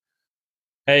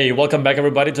Hey, welcome back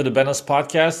everybody to the Banners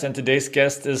podcast. And today's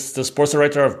guest is the sports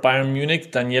director of Bayern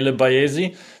Munich, Daniele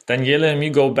Baiesi. Daniele and me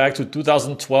go back to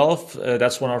 2012.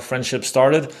 That's when our friendship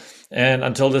started. And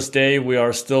until this day, we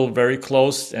are still very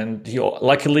close. And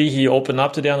luckily, he opened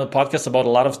up today on the podcast about a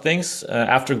lot of things.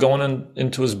 After going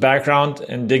into his background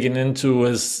and digging into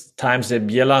his times at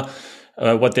Biella,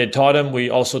 what they taught him, we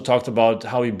also talked about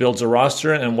how he builds a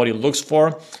roster and what he looks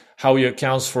for, how he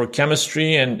accounts for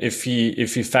chemistry and if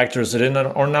he factors it in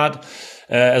or not,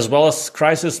 as well as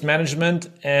crisis management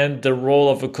and the role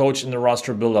of a coach in the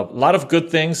roster buildup. A lot of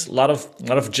good things, a lot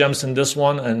of gems in this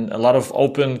one, and a lot of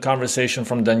open conversation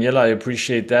from Daniela. I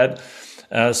appreciate that.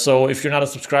 So if you're not a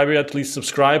subscriber yet, please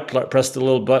subscribe. Press the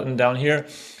little button down here.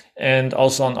 And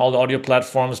also on all the audio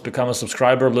platforms, become a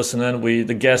subscriber, listen in.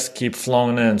 The guests keep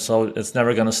flowing in, so it's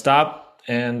never going to stop.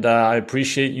 And I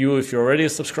appreciate you if you're already a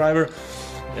subscriber.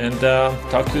 And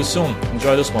talk to you soon.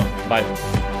 Enjoy this one. Bye.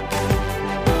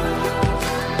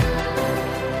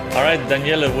 All right,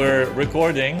 Daniele, we're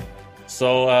recording.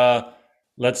 So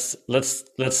let's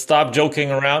stop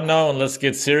joking around now and let's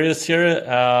get serious here.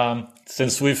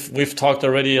 Since we've talked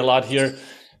already a lot here,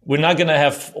 we're not gonna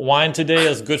have wine today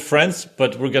as good friends,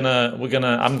 but I'm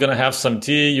gonna have some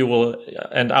tea. You will,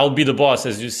 and I'll be the boss,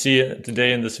 as you see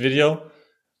today in this video.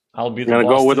 I'll be the boss. I'm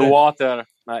gonna go with today. the water,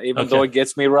 even though it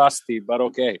gets me rusty, but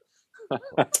okay.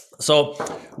 So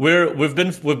we've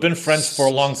been friends for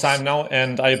a long time now,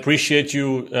 and I appreciate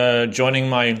you joining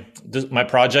my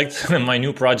project, my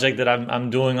new project that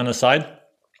I'm doing on the side.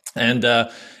 And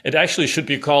it actually should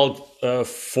be called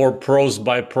For Pros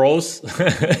by Pros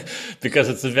because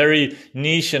it's a very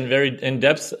niche and very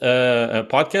in-depth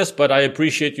podcast. But I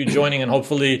appreciate you joining, and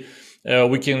hopefully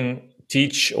we can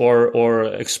teach or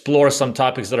explore some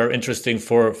topics that are interesting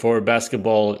for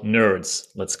basketball nerds,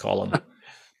 let's call them.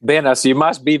 Benas, you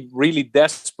must be really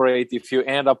desperate if you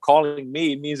end up calling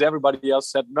me. It means everybody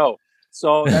else said no.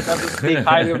 So that doesn't speak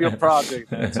highly of your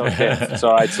project. It's okay. It's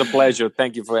all right. It's a pleasure.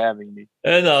 Thank you for having me.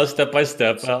 No, step by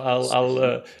step.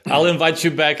 I'll invite you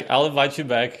back.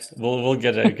 We'll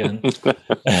get it again.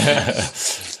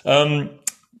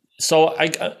 So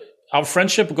our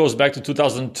friendship goes back to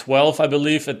 2012, I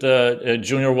believe, at the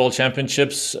Junior World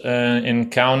Championships in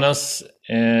Kaunas.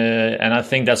 And I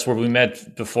think that's where we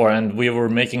met before. And we were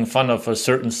making fun of a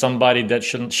certain somebody that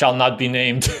shall not be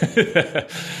named.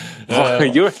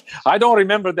 I don't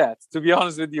remember that, to be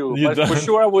honest with you. But for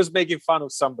sure, I was making fun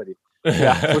of somebody.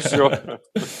 Yeah, for sure.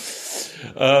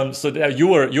 So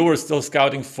you were still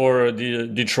scouting for the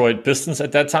Detroit Pistons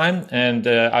at that time, and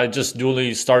I just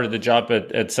duly started the job at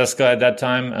CSKA at that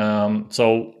time.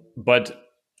 But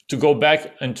to go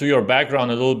back into your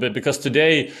background a little bit, because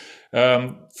today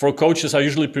for coaches I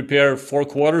usually prepare 4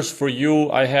 quarters. For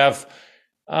you, I have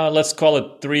let's call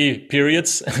it 3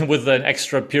 periods with an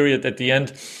extra period at the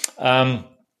end.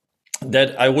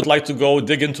 That I would like to go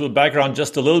dig into the background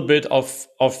just a little bit of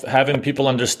having people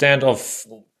understand of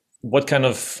what kind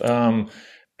of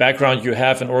background you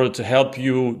have in order to help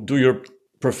you do your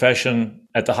profession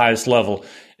at the highest level.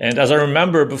 And as I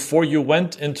remember, before you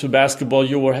went into basketball,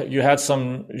 you had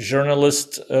some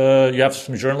journalist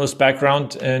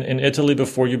background in Italy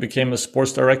before you became a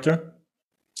sports director.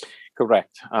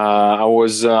 Correct.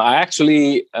 I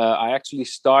actually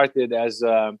started as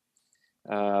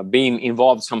being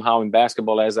involved somehow in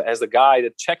basketball as the guy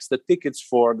that checks the tickets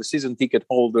for the season ticket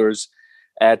holders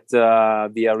at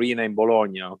the arena in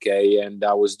Bologna. Okay, and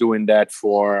I was doing that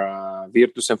for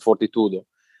Virtus and Fortitudo.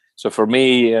 So for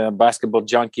me, basketball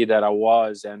junkie that I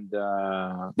was, I'm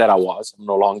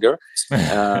no longer.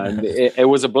 It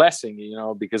was a blessing,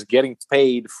 because getting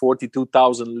paid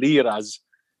 42,000 liras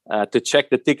to check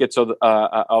the tickets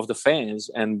of the fans,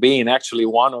 and being actually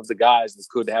one of the guys that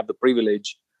could have the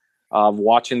privilege of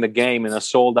watching the game in a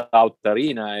sold-out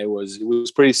arena, it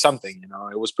was pretty something.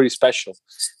 It was pretty special.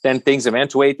 Then things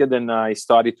eventuated, and I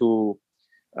started to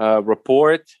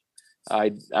report.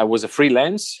 I was a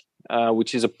freelance,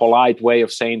 which is a polite way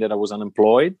of saying that I was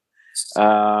unemployed.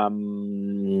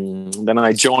 Then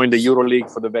I joined the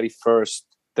EuroLeague for the very first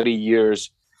 3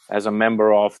 years as a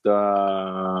member of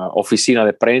the Oficina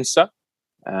de Prensa.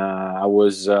 I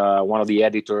was one of the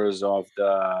editors of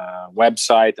the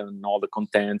website and all the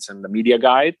contents and the media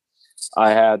guide.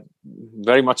 I had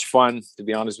very much fun, to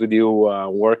be honest with you,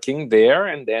 working there.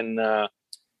 And then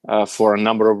for a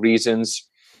number of reasons,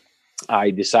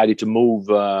 I decided to move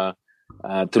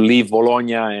to leave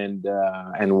Bologna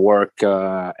and work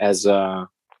as an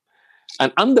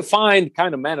undefined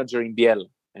kind of manager in Biella.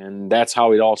 And that's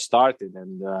how it all started.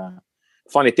 And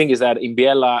funny thing is that in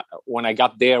Biella, when I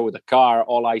got there with the car,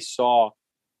 all I saw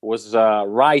was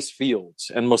rice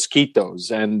fields and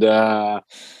mosquitoes. And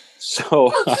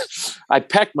So I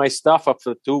packed my stuff up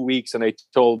for 2 weeks, and I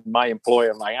told my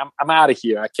employer, I'm out of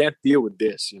here. I can't deal with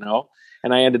this,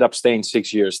 And I ended up staying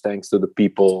 6 years thanks to the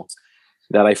people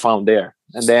that I found there.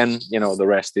 And then, the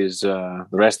rest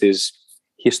is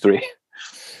history.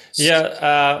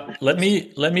 Yeah, let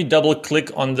me double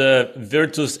click on the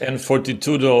Virtus and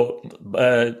Fortitudo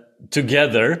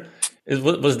together.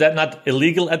 Was that not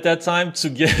illegal at that time to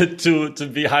get to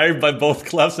be hired by both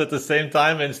clubs at the same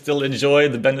time and still enjoy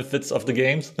the benefits of the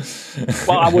games?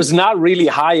 Well, I was not really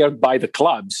hired by the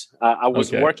clubs. I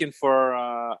was working for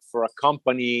a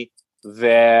company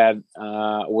that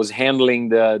was handling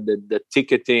the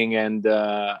ticketing and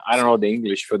I don't know the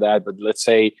English for that, but let's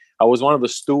say I was one of the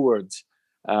stewards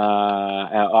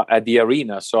at the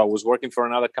arena. So I was working for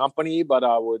another company, but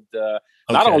I would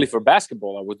not only for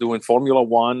basketball, I was doing Formula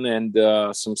One and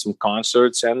some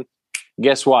concerts. And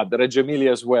guess what? The Reggio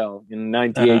Emilia as well in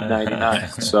 98, 99.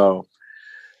 So,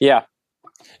 yeah.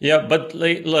 Yeah, but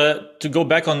to go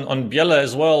back on Biella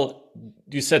as well,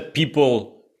 you said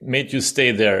people made you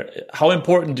stay there. How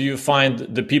important do you find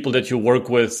the people that you work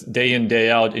with day in,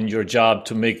 day out in your job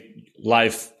to make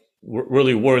life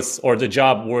really or the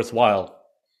job worthwhile?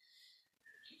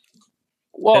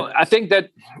 Well, I think that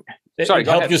it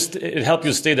helped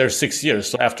you stay there 6 years.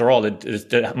 So after all,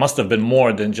 it must have been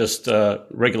more than just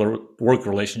regular work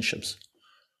relationships.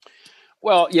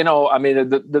 Well, I mean,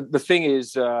 the thing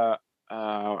is,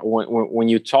 when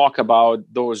you talk about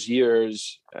those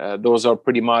years, those are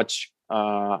pretty much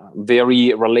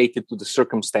very related to the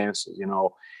circumstances.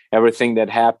 Everything that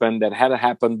had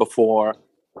happened before.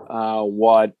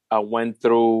 What I went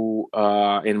through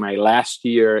in my last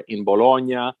year in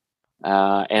Bologna.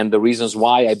 And the reasons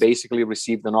why I basically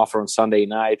received an offer on Sunday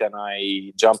night and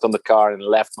I jumped on the car and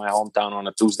left my hometown on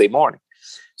a Tuesday morning.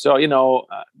 So,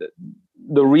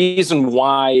 the reason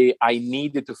why I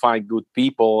needed to find good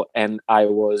people, and I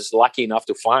was lucky enough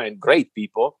to find great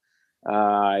people,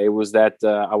 it was that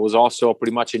I was also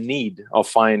pretty much in need of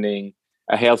finding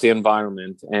a healthy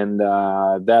environment. And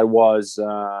that was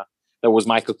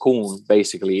my cocoon,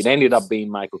 basically. It ended up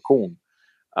being my cocoon.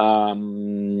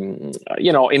 In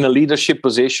a leadership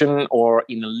position or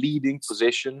in a leading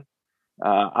position,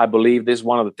 I believe this is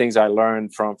one of the things I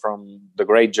learned from the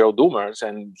great Joe Dumars,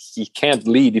 and he can't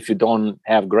lead if you don't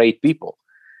have great people.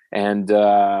 And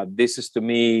this is to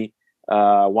me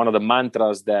one of the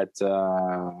mantras that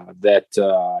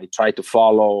I try to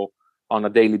follow on a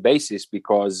daily basis,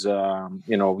 because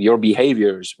your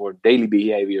behaviors or daily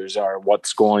behaviors are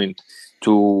what's going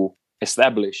to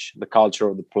establish the culture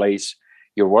of the place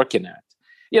you're working at.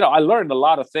 I learned a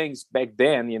lot of things back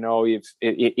then. If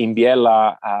in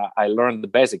Biella, I learned the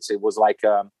basics. It was like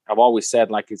I've always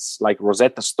said, like it's like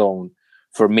Rosetta Stone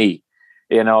for me.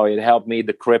 It helped me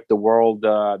decrypt the world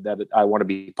that I want to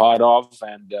be part of,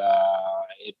 and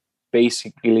it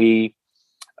basically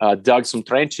dug some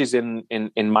trenches in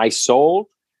my soul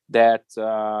that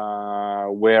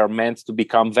were meant to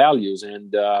become values,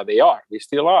 and they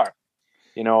still are.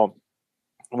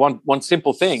 One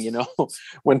simple thing,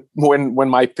 when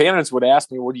my parents would ask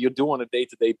me, what do you do on a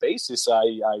day-to-day basis?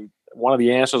 I one of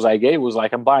the answers I gave was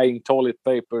like, I'm buying toilet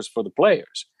papers for the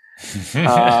players.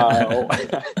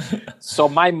 So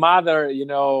my mother,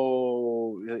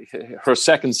 her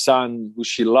second son, who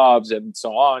she loves and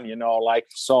so on,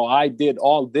 so I did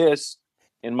all this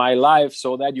in my life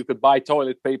so that you could buy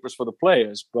toilet papers for the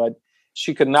players. But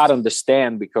she could not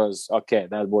understand, because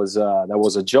that was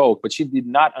a joke, but she did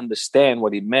not understand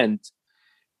what it meant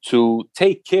to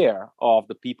take care of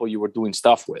the people you were doing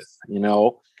stuff with,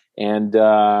 and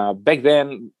back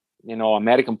then,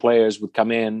 American players would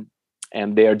come in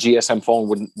and their GSM phone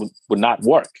would not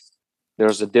work. There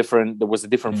was a different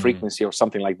frequency or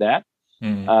something like that.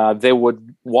 They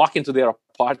would walk into their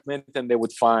apartment and they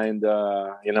would find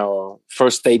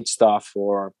first aid stuff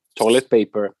or toilet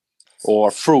paper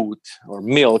or fruit or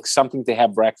milk, something to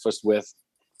have breakfast with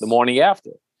the morning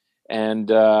after. And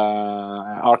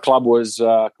our club was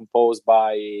composed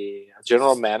by a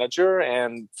general manager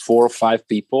and 4 or 5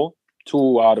 people,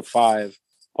 2 out of 5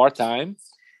 part-time.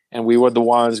 And we were the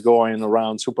ones going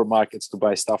around supermarkets to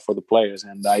buy stuff for the players.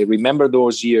 And I remember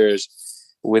those years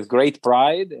with great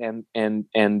pride and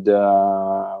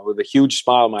with a huge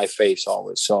smile on my face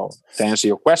always. So to answer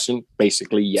your question,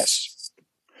 basically, yes.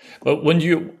 But when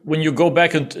you go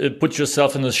back and put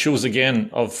yourself in the shoes again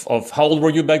of how old were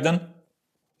you back then?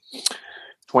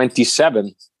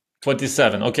 27.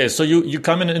 27. Okay, so you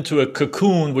coming into a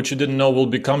cocoon, which you didn't know will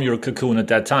become your cocoon at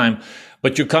that time,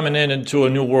 but you're coming into a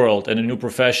new world and a new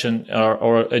profession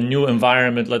or a new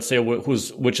environment, let's say,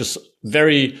 which is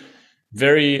very,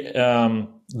 very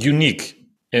unique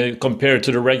compared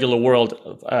to the regular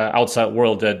world, outside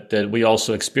world that we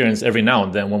also experience every now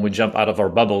and then when we jump out of our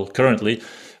bubble currently.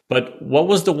 But what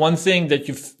was the one thing that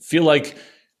you feel like,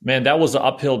 man, that was an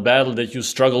uphill battle that you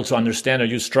struggled to understand, or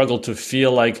you struggled to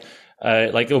feel like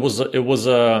it was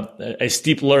a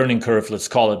steep learning curve, let's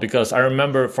call it? Because I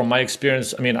remember from my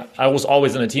experience, I mean, I was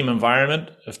always in a team environment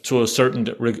to a certain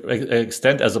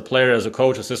extent, as a player, as a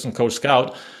coach, assistant coach,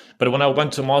 scout. But when I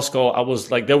went to Moscow, I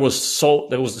was like, there was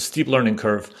a steep learning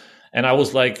curve. And I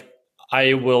was like,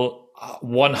 I will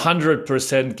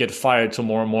 100% get fired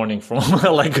tomorrow morning from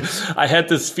like, I had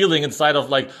this feeling inside of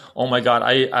like, oh my God,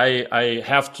 I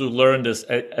have to learn this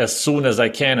as soon as I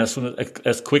can,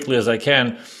 as quickly as I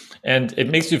can. And it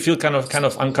makes you feel kind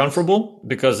of uncomfortable,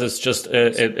 because it's just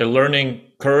a learning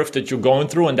curve that you're going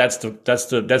through. And that's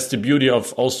the beauty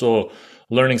of also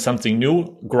learning something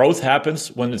new. Growth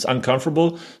happens when it's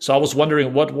uncomfortable. So I was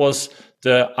wondering, what was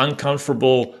the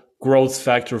uncomfortable growth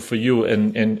factor for you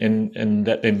in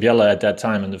Biella at that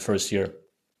time in the first year?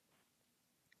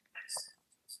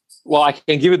 Well, I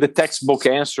can give you the textbook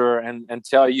answer and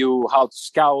tell you how to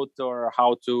scout or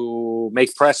how to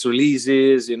make press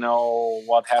releases,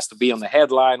 what has to be on the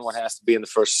headline, what has to be in the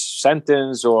first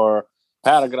sentence or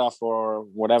paragraph or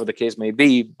whatever the case may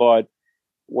be. But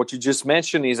what you just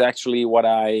mentioned is actually what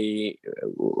I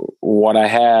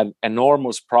had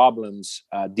enormous problems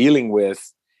dealing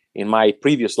with in my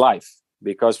previous life,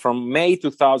 because from May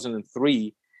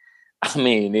 2003, I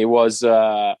mean, it was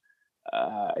a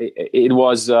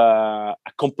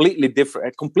completely different,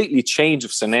 a completely change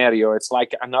of scenario. It's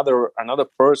like another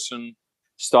person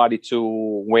started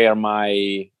to wear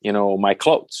my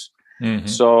clothes. Mm-hmm.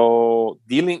 So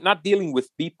not dealing with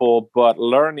people, but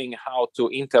learning how to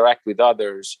interact with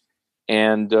others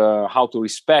and how to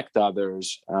respect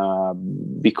others,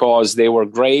 because they were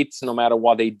great no matter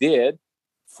what they did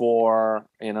for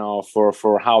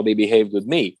how they behaved with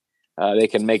me. They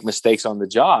can make mistakes on the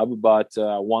job, but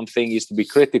one thing is to be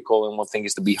critical and one thing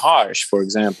is to be harsh. For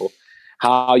example,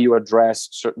 how you address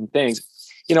certain things.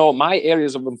 My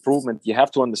areas of improvement, you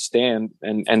have to understand,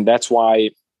 and that's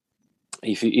why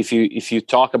if you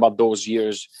talk about those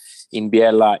years in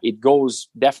Biella, it goes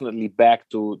definitely back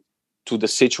to the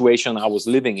situation I was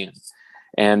living in.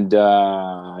 And,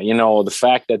 the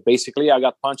fact that basically I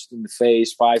got punched in the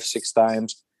face 5-6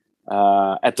 times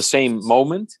at the same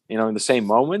moment, in the same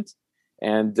moment.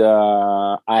 And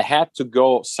I had to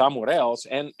go somewhere else.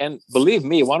 And believe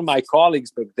me, one of my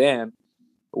colleagues back then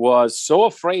was so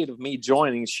afraid of me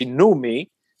joining. She knew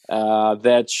me,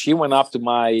 that she went up to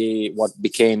what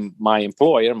became my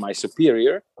employer, my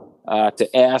superior, to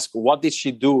ask what did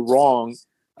she do wrong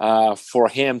for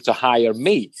him to hire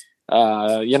me.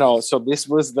 So this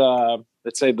was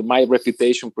my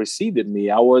reputation preceded me.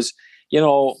 I was,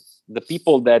 the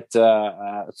people that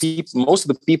most of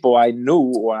the people I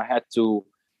knew or I had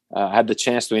the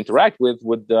chance to interact with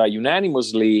would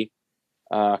unanimously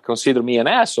consider me an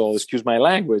asshole. Excuse my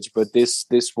language, but this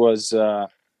was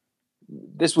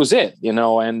it,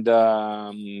 and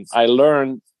I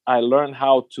learned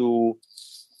how to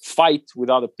fight with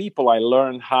other people. I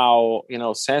learned how,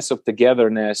 sense of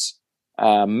togetherness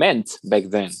meant back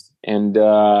then. And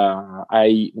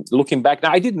looking back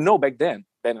now, I didn't know back then,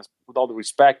 Ben, with all the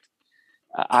respect,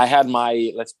 I had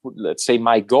my, let's say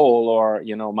my goal or,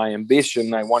 my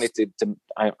ambition. I wanted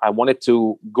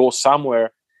to go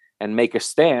somewhere and make a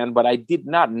stand, but I did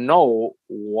not know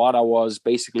what I was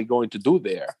basically going to do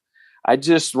there. I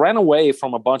just ran away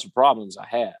from a bunch of problems I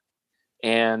had.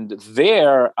 And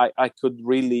there I could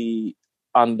really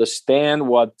understand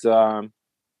what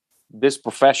this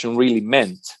profession really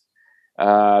meant,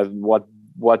 what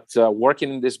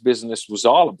working in this business was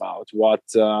all about, what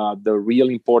the real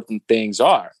important things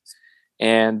are.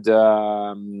 And,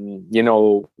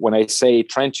 when I say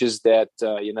trenches that,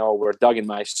 were dug in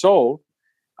my soul,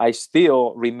 I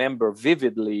still remember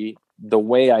vividly the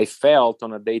way I felt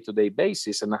on a day-to-day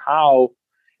basis and how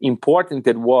important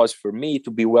it was for me to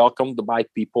be welcomed by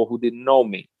people who didn't know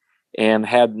me and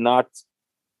had not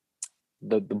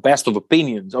the best of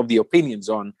opinions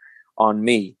on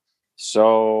me.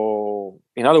 So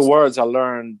in other words, I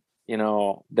learned,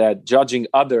 that judging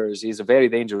others is a very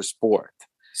dangerous sport.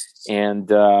 And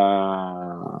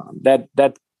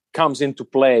that comes into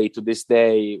play to this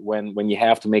day when you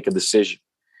have to make a decision,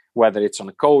 whether it's on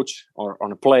a coach or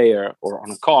on a player or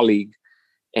on a colleague,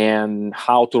 and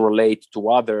how to relate to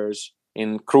others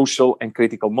in crucial and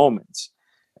critical moments.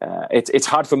 It's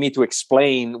hard for me to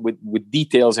explain with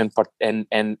details and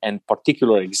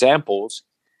particular examples,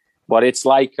 but it's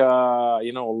like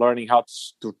learning how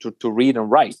to read and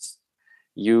write.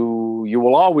 You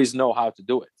will always know how to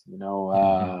do it.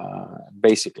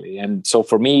 basically. And so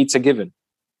for me, it's a given.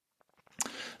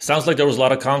 Sounds like there was a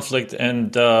lot of conflict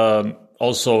and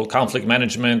also conflict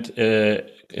management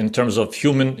in terms of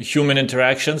human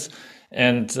interactions.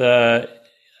 And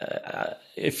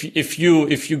if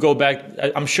you go back,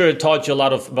 I'm sure it taught you a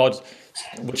lot about,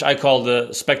 which I call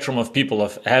the spectrum of people,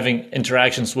 of having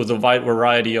interactions with a wide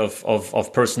variety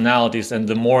of personalities. And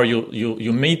the more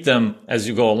you meet them as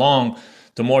you go along,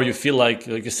 the more you feel like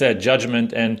you said,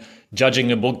 judgment and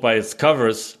judging a book by its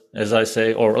covers, as I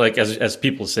say, or like as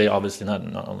people say, obviously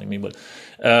not only me, but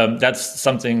that's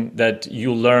something that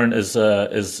you learn is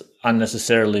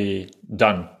unnecessarily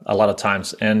done a lot of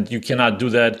times, and you cannot do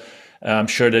that. I'm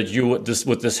sure that you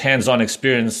with this hands-on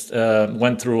experience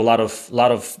went through a lot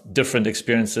of different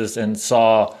experiences and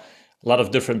saw a lot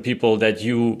of different people that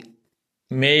you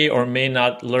may or may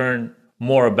not learn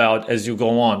more about as you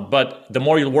go on. But the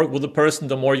more you work with a person,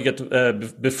 the more you get to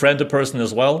befriend a person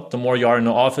as well. The more you are in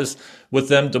the office with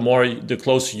them, the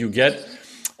closer you get.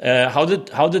 How did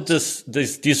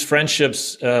these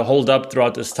friendships hold up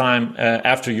throughout this time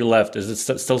after you left? Is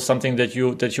it still something that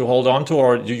you hold on to,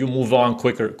 or do you move on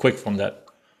quick from that?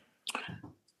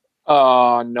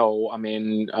 No, I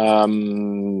mean,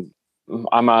 I'm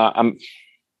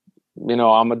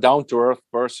a down to earth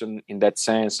person in that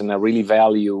sense, and I really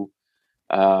value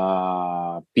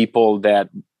people that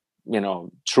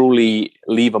truly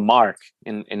leave a mark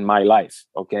in my life.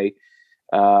 Okay.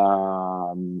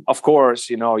 Of course,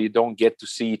 you don't get to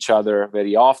see each other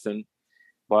very often,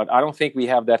 but I don't think we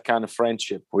have that kind of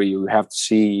friendship where you have to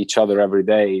see each other every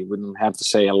day. We don't have to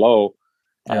say hello.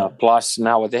 Yeah. Plus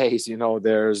nowadays,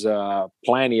 there's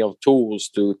plenty of tools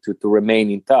to remain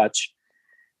in touch.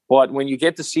 But when you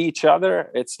get to see each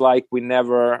other, it's like we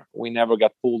never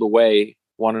got pulled away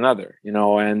one another,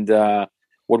 and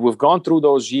what we've gone through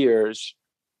those years,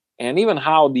 and even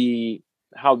how the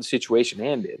situation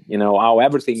ended, how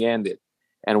everything ended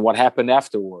and what happened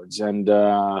afterwards. And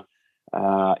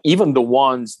even the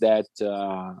ones that,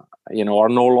 are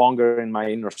no longer in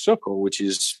my inner circle, which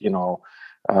is,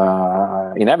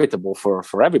 inevitable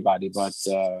for everybody. But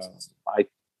I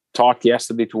talked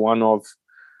yesterday to one of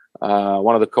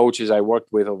the coaches I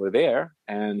worked with over there,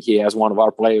 and he has one of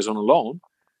our players on a loan.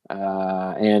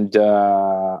 And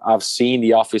I've seen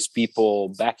the office people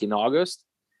back in August.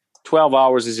 12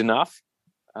 hours is enough,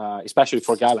 especially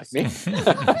for a guy like me.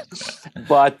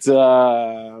 But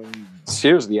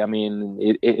seriously, I mean,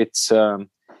 it's to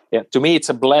me, it's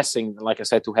a blessing, like I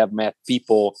said, to have met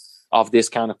people of this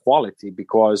kind of quality,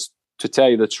 because to tell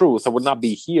you the truth, I would not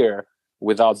be here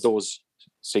without those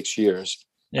 6 years.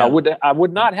 Yeah. I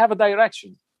would not have a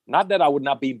direction. Not that I would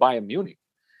not be Bayern Munich,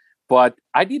 but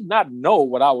I did not know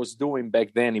what I was doing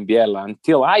back then in Biella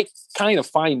until I kind of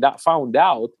found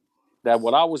out that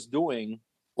what I was doing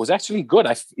was actually good.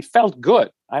 It felt good.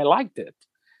 I liked it.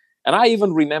 And I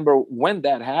even remember when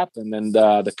that happened, and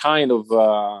the kind of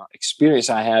experience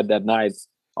I had that night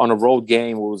on a road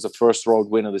game. It was the first road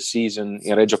win of the season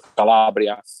in Reggio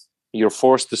Calabria. You're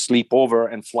forced to sleep over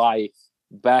and fly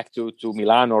back to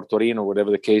Milan or Torino,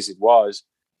 whatever the case it was,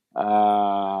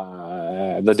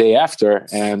 the day after.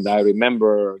 And I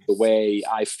remember the way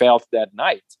I felt that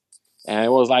night. And it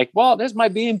was like, well, this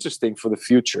might be interesting for the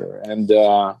future. And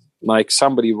like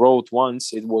somebody wrote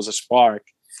once, it was a spark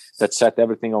that set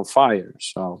everything on fire.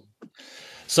 So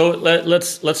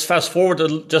let's fast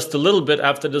forward just a little bit.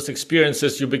 After this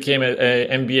experiences, you became a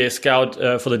NBA scout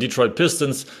for the Detroit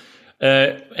Pistons,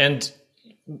 and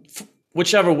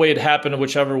whichever way it happened,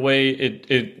 whichever way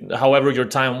it however your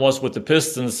time was with the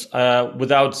Pistons,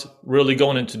 without really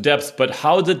going into depth, but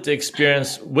how did the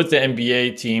experience with the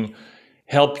NBA team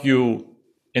help you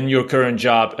in your current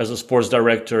job as a sports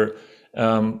director?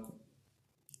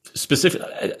 Specific,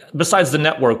 besides the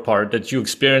network part that you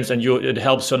experience, and it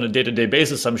helps on a day-to-day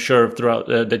basis, I'm sure, throughout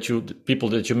people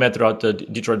that you met throughout the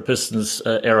Detroit Pistons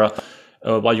era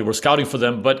while you were scouting for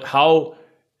them. But how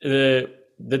did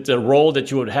the role that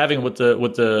you were having with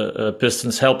the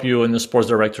Pistons help you in the sports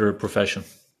director profession?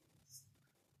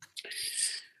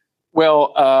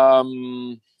 Well,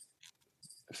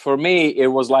 for me, it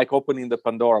was like opening the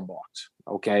Pandora box.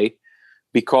 Okay.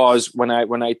 Because when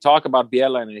I talk about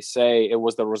Biella and I say it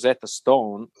was the Rosetta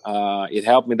Stone, it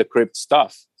helped me decrypt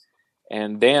stuff.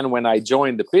 And then when I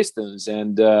joined the Pistons,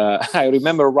 and I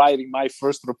remember writing my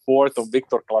first report on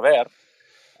Victor Claver,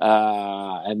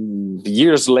 and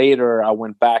years later I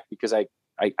went back because I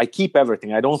keep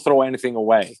everything. I don't throw anything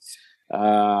away,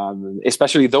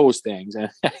 especially those things.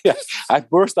 I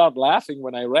burst out laughing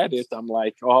when I read it. I'm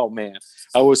like, oh man,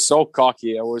 I was so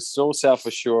cocky. I was so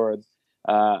self-assured.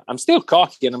 I'm still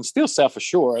cocky and I'm still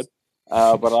self-assured,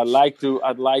 But I like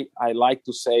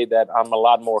to say that I'm a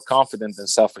lot more confident and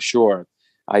self-assured.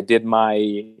 I did my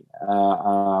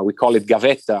we call it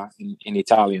gavetta in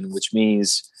Italian, which means,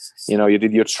 you know, you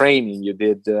did your training, you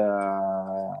did.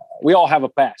 We all have a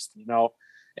past, you know,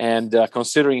 and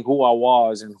considering who I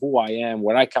was and who I am,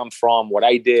 where I come from, what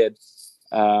I did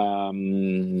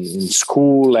in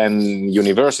school and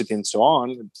university and so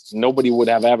on, nobody would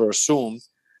have ever assumed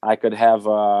I could have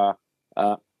a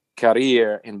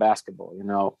career in basketball. You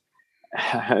know,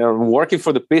 working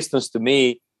for the Pistons to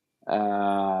me,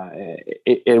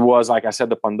 it was, like I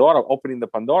said, opening the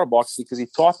Pandora box, because it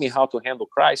taught me how to handle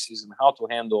crisis and how to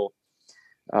handle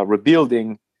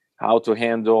rebuilding, how to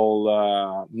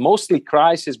handle mostly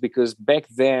crisis, because back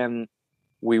then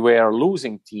we were a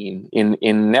losing team in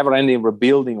never-ending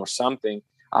rebuilding or something.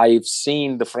 I've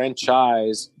seen the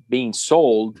franchise being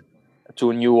sold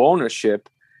to a new ownership,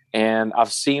 and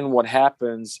I've seen what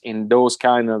happens in those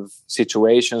kind of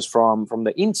situations from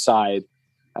the inside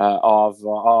of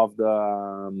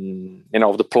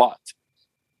the plot.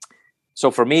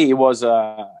 So for me, it was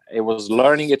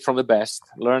learning it from the best,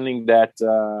 learning that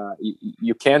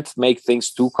you can't make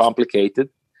things too complicated.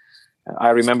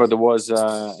 I remember there was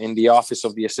in the office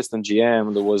of the assistant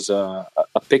GM, there was a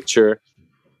picture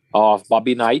of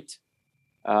Bobby Knight.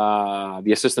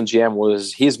 The assistant GM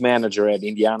was his manager at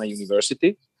Indiana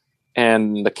University,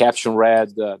 and the caption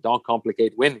read, "Don't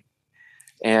complicate winning."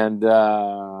 And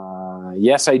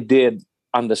yes, I did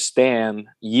understand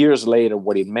years later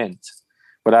what it meant,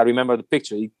 but I remember the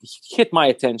picture. It hit my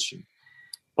attention.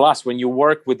 Plus, when you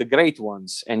work with the great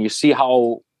ones and you see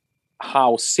how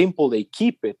simple they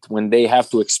keep it when they have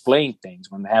to explain things,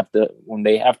 when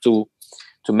they have to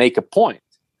make a point.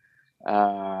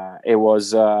 It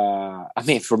was,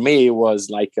 for me, it was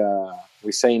like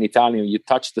we say in Italian, you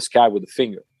touch the sky with a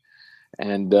finger,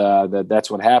 and that's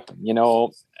what happened. You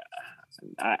know,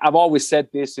 I've always said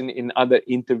this in other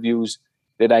interviews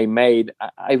that I made.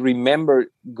 I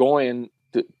remember going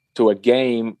to a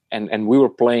game, and we were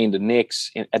playing the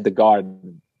Knicks at the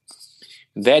Garden.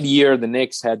 That year, the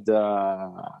Knicks had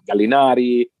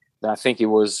Gallinari. I think it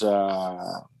was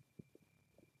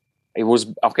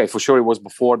okay, for sure. It was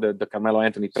before the Carmelo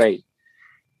Anthony trade.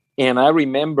 And I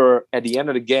remember at the end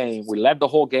of the game, we led the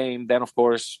whole game. Then, of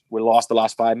course, we lost the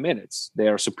last 5 minutes.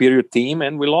 They're a superior team,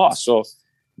 and we lost. So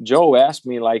Joe asked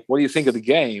me, like, what do you think of the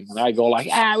game? And I go like,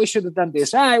 we should have done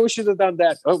this. We should have done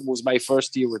that. It was my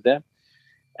first year with them.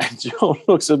 And Joe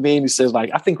looks at me and he says,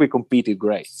 like, I think we competed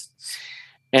great.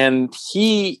 And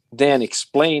he then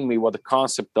explained me what the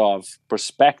concept of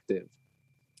perspective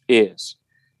is.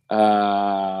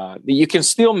 You can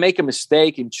still make a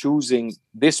mistake in choosing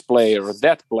this player or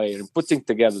that player and putting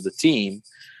together the team,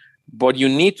 but you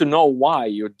need to know why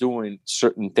you're doing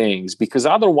certain things, because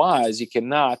otherwise you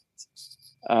cannot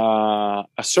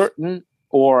ascertain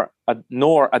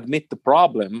nor admit the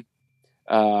problem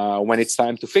when it's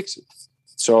time to fix it.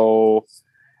 So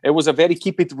it was a very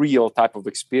keep it real type of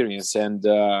experience. And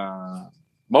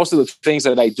most of the things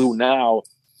that I do now,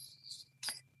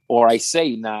 or I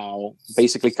say now,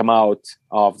 basically come out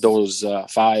of those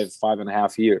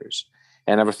 5.5 years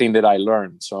and everything that I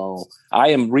learned. So I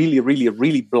am really, really,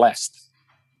 really blessed.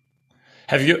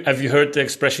 Have you heard the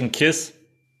expression kiss?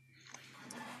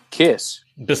 Kiss?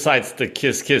 Besides the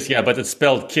kiss, yeah, but it's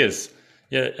spelled kiss.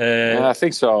 Yeah, I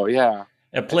think so, yeah.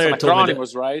 A player told me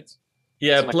that, right?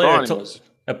 Yeah,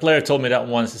 a player told me that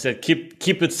once. He said,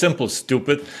 "Keep it simple,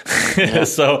 stupid." Yeah.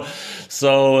 so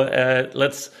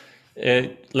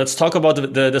let's talk about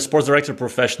the sports director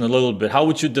profession a little bit. How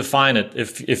would you define it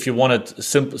if you wanted to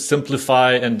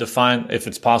simplify and define, if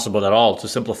it's possible at all, to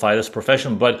simplify this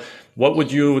profession? But what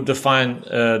would you define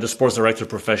the sports director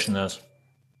profession as?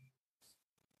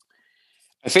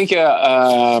 I think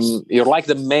you're like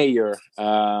the mayor.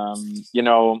 You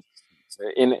know,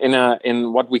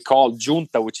 in what we call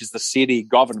junta, which is the city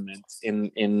government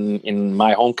in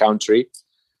my home country,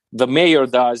 the mayor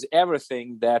does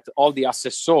everything that all the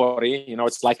assessori, you know,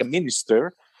 it's like a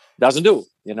minister, doesn't do.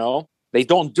 You know, they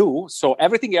don't do. So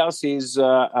everything else is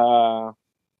on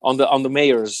the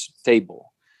mayor's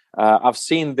table. I've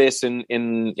seen this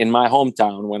in my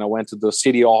hometown when I went to the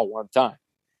city hall one time.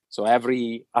 So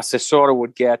every assessor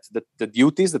would get the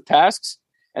duties, the tasks,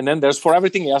 and then for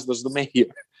everything else, there's the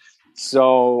mayor.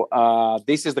 So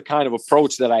this is the kind of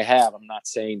approach that I have. I'm not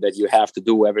saying that you have to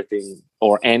do everything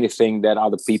or anything that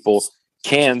other people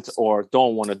can't or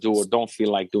don't want to do or don't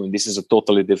feel like doing. This is a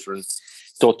totally different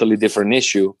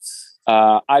issue.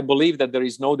 I believe that there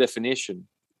is no definition.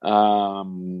 But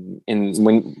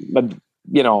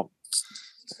you know,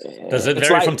 does it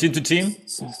vary from team to team?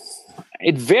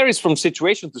 It varies from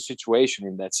situation to situation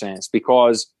in that sense,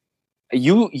 because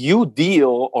you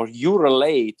deal or you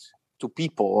relate to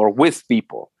people or with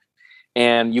people,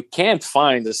 and you can't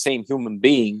find the same human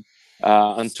being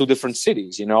in two different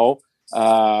cities.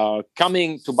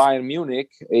 Coming to Bayern Munich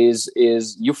is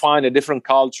you find a different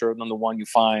culture than the one you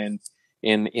find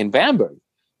in Bamberg.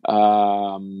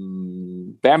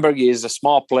 Bamberg is a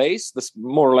small place,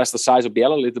 more or less the size of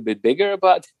Biella, a little bit bigger,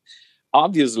 but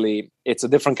obviously it's a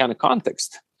different kind of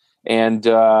context. And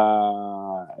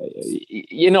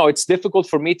it's difficult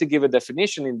for me to give a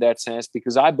definition in that sense,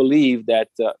 because I believe that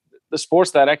the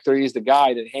sports director is the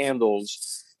guy that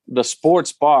handles the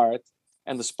sports part,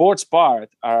 and the sports part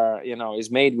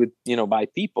is made by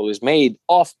people, is made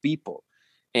of people.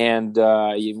 And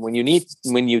when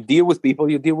you deal with people,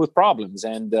 you deal with problems.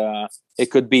 And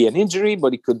it could be an injury,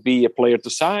 but it could be a player to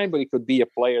sign, but it could be a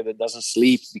player that doesn't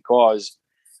sleep because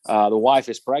the wife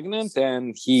is pregnant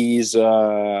and he's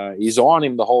on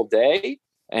him the whole day.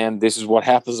 And this is what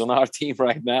happens on our team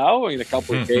right now in a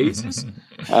couple of cases.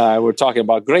 We're talking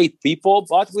about great people,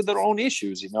 but with their own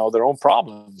issues, their own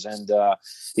problems. And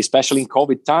especially in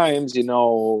COVID times,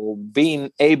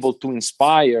 being able to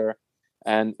inspire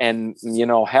and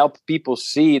help people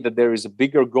see that there is a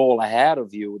bigger goal ahead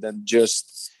of you than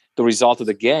just the result of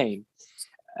the game.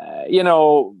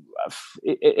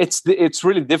 It's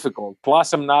really difficult.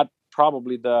 Plus, I'm not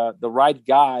probably the right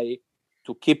guy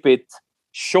to keep it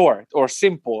short or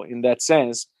simple in that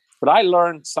sense. But I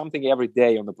learn something every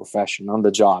day on the profession, on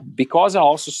the job, because I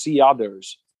also see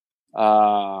others.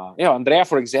 Andrea,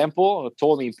 for example,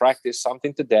 told me in practice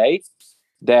something today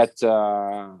that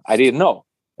I didn't know.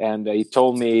 And he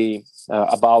told me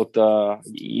about,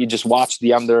 he just watched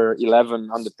the under 11,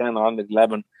 under 10 or under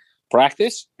 11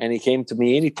 practice. And he came to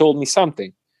me and he told me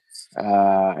something.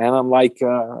 And I'm like,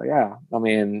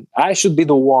 I should be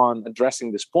the one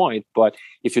addressing this point. But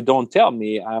if you don't tell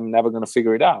me, I'm never going to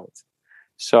figure it out.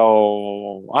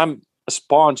 So I'm a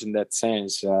sponge in that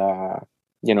sense,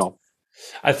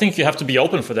 I think you have to be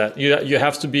open for that. You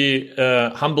have to be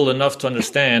humble enough to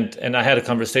understand. And I had a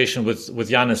conversation with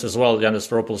Yannis as well, Yannis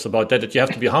Varopoulos, about that you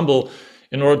have to be humble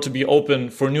in order to be open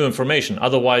for new information.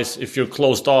 Otherwise, if you're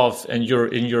closed off and you're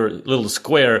in your little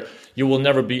square, you will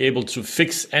never be able to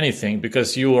fix anything,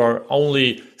 because you are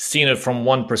only seeing it from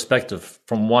one perspective,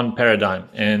 from one paradigm,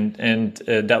 and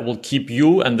that will keep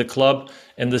you and the club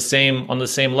on the same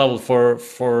level for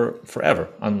forever,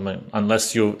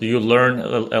 unless you learn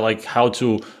like how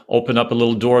to open up a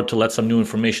little door to let some new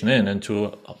information in and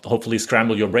to hopefully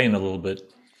scramble your brain a little bit.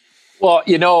 Well,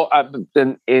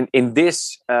 in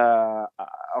this, I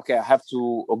have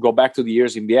to go back to the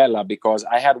years in Biella, because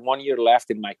I had 1 year left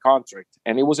in my contract,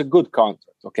 and it was a good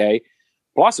contract, okay?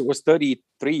 Plus, it was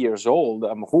 33 years old.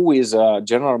 Who is a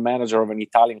general manager of an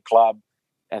Italian club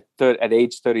at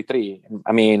age 33?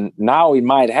 I mean, now it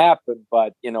might happen,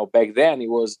 but, back then it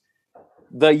was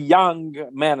the young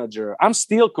manager. I'm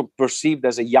still perceived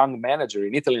as a young manager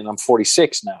in Italy, and I'm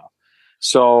 46 now.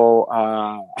 So,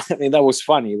 that was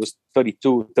funny. It was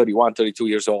 32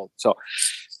 years old. So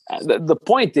the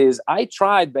point is, I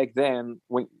tried back then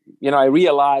when, I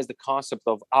realized the concept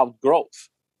of outgrowth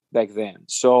back then.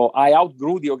 So I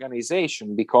outgrew the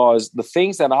organization, because the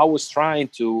things that I was trying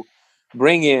to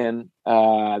bring in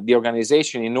the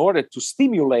organization in order to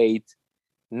stimulate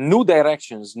new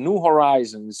directions, new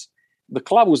horizons, the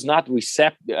club was not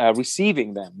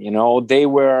receiving them. They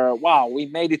were, wow, we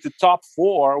made it to top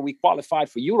 4. We qualified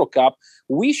for Eurocup.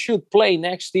 We should play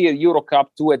next year Eurocup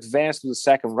to advance to the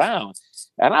second round.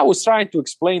 And I was trying to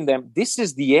explain them, this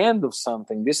is the end of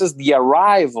something. This is the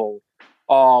arrival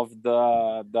of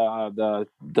the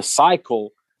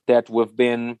cycle that we've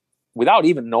been, without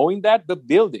even knowing that, but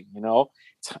building.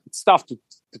 It's tough to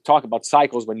talk about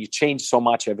cycles when you change so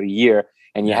much every year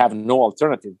and you have no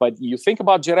alternative. But you think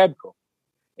about Jerebko.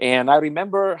 And I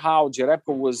remember how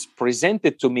Jerebko was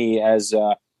presented to me as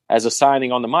a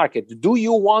signing on the market. Do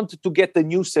you want to get the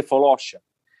new Cephalosha?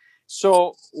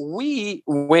 So we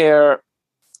were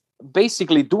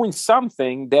basically doing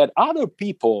something that other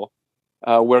people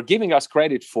were giving us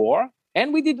credit for,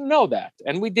 and we didn't know that,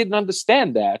 and we didn't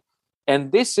understand that.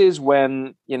 And this is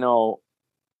when,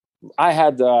 I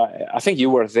had, I think you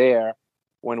were there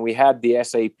when we had the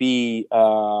SAP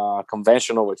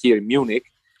convention over here in Munich.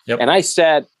 Yep. And I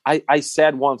said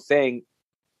one thing,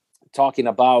 talking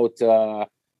about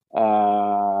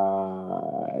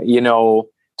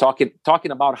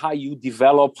talking about how you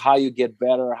develop, how you get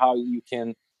better, how you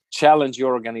can challenge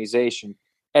your organization.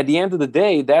 At the end of the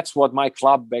day, that's what my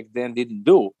club back then didn't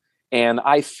do, and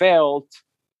I felt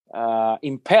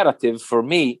imperative for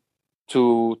me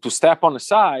to step on the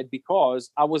side, because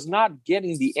I was not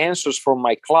getting the answers from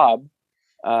my club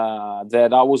that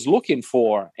I was looking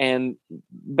for. And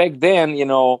back then,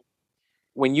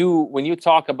 when you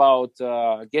talk about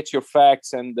get your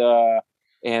facts and how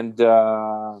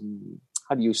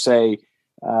do you say,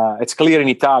 it's clear in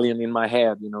Italian in my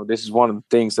head. This is one of the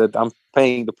things that I'm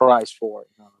paying the price for.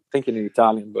 Thinking in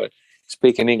Italian, but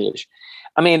speaking English.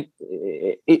 I mean,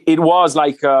 it was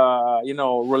like,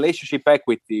 relationship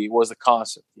equity was the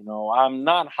concept. I'm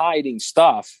not hiding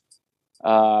stuff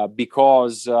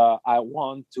because I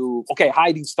want to,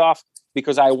 hiding stuff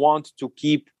because I want to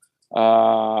keep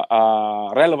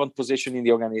a relevant position in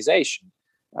the organization.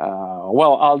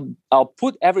 I'll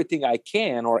put everything I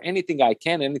can, or anything I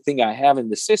can, anything I have in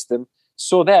the system,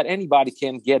 so that anybody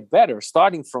can get better,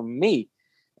 starting from me.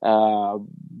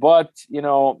 But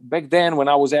back then when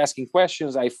I was asking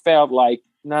questions, I felt like,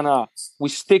 no, we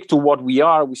stick to what we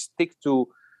are. We stick to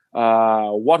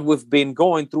what we've been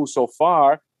going through so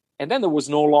far. And then there was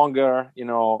no longer,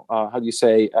 I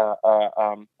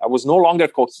was no longer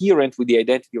coherent with the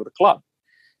identity of the club.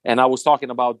 And I was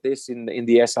talking about this in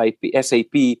the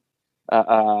SAP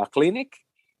clinic.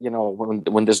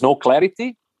 When there's no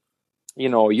clarity,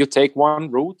 you take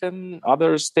one route and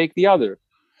others take the other.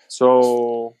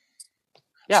 So,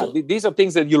 these are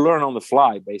things that you learn on the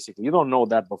fly, basically. You don't know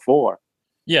that before.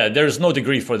 Yeah, there's no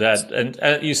degree for that. And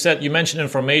you mentioned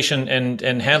information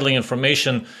and handling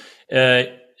information.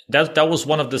 That was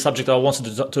one of the subjects I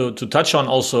wanted to touch on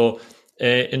also,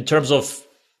 in terms of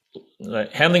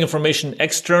handling information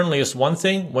externally is one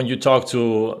thing. When you talk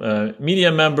to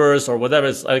media members or whatever,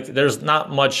 it's like there's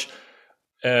not much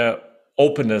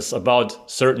openness about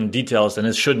certain details, and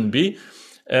it shouldn't be.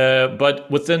 But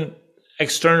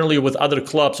externally with other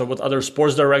clubs or with other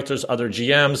sports directors, other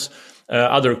GMs,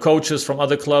 other coaches from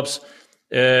other clubs,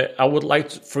 I would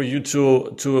like for you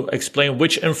to explain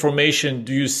which information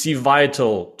do you see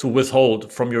vital to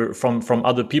withhold from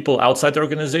other people outside the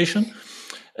organization,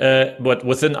 but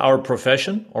within our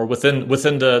profession or within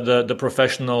the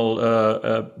professional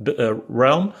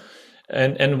realm,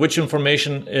 and which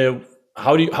information.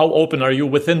 How open are you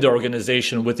within the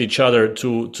organization with each other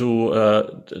to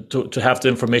have the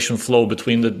information flow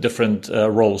between the different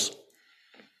roles?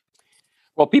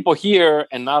 Well, people here,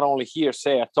 and not only here,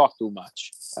 say I talk too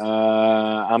much.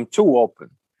 I'm too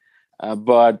open.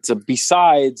 But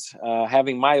besides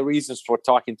having my reasons for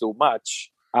talking too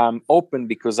much, I'm open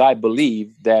because I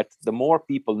believe that the more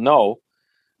people know,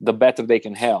 the better they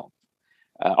can help.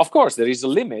 Of course, there is a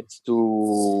limit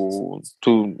to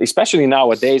especially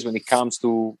nowadays when it comes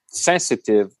to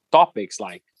sensitive topics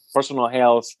like personal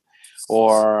health,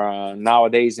 or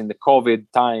nowadays in the COVID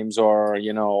times, or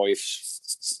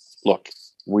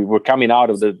we were coming out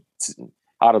of the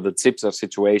Zipser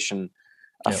situation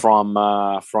from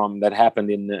that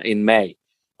happened in May.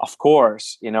 Of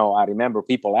course, I remember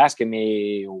people asking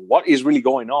me what is really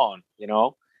going on,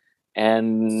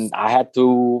 and I had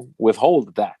to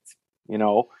withhold that.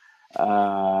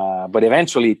 But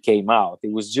eventually it came out.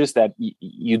 It was just that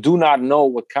you do not know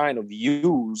what kind of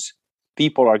use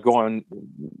people are going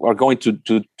to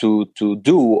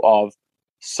do of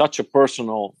such a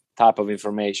personal type of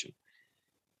information.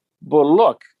 But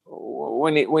look,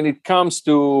 when it comes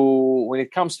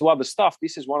to other stuff,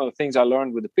 this is one of the things I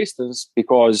learned with the Pistons,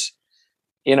 because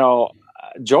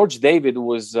George David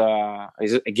is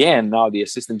again now the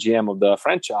assistant GM of the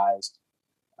franchise.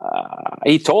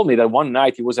 He told me that one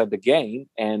night he was at the game,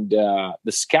 and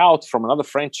the scout from another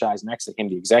franchise next to him,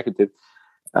 the executive,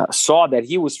 saw that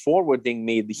he was forwarding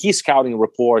me his scouting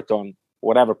report on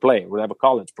whatever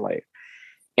college player.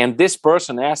 And this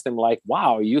person asked him, like,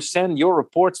 wow, you send your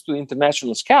reports to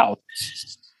international scout.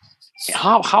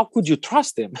 How could you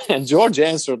trust him? And George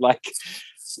answered, like,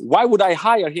 why would I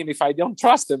hire him if I don't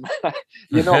trust him?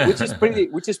 which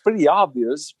is pretty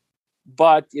obvious.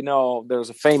 But, there's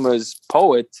a famous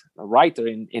poet, a writer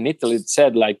in Italy that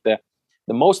said, like, the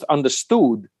most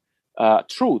understood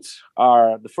truths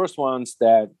are the first ones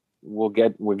that will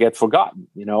get forgotten,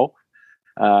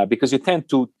 because you tend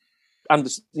to,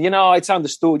 it's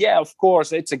understood. Yeah, of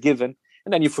course, it's a given.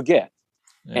 And then you forget.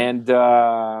 Yeah.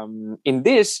 And in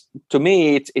this, to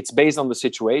me, it's based on the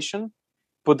situation.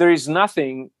 But there is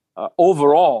nothing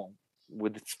overall,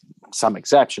 with some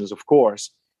exceptions, of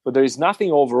course, but there is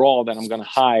nothing overall that I'm going to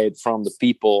hide from the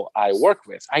people I work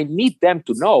with. I need them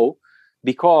to know,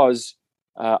 because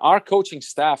our coaching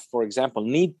staff, for example,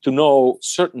 need to know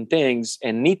certain things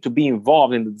and need to be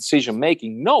involved in the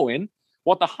decision-making, knowing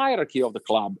what the hierarchy of the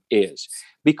club is,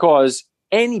 because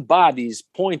anybody's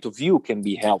point of view can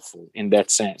be helpful in that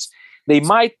sense. They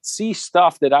might see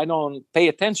stuff that I don't pay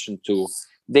attention to.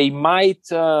 They might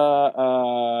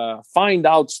find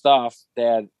out stuff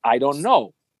that I don't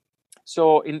know.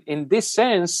 So in this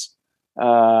sense,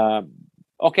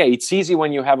 okay, it's easy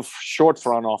when you have a short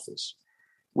front office.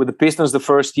 With the Pistons, the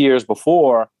first years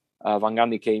before Van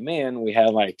Gundy came in, we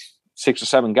had like 6 or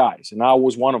 7 guys, and I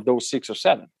was one of those 6 or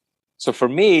 7. So for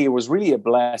me, it was really a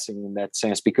blessing in that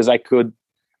sense, because I could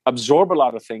absorb a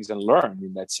lot of things and learn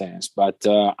in that sense. But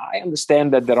I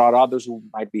understand that there are others who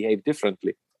might behave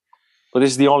differently. But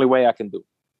this is the only way I can do.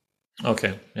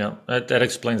 Okay, yeah, that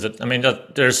explains it. I mean,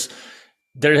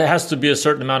 there has to be a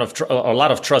certain amount of a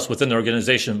lot of trust within the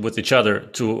organization with each other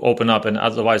to open up, and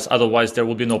otherwise there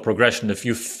will be no progression. If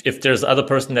there's the other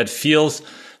person that feels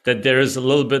that there is a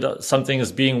little bit of something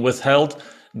is being withheld,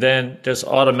 then there's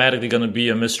automatically going to be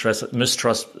a mistrust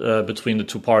between the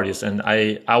two parties, and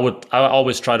I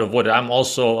always try to avoid it. I'm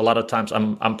also a lot of times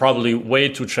I'm probably way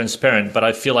too transparent, but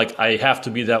I feel like I have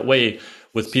to be that way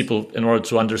with people in order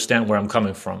to understand where I'm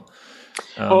coming from.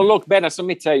 Well, look, Benes, let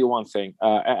me tell you one thing,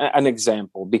 an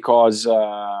example, because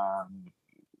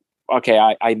okay,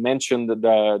 I mentioned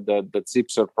the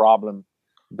Zipser problem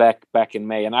back in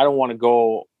May, and I don't want to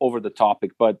go over the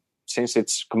topic, but since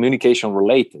it's communication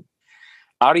related,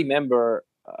 I remember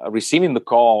receiving the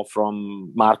call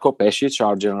from Marko Pesic,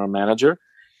 our general manager,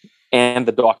 and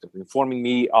the doctor informing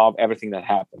me of everything that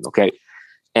happened. Okay,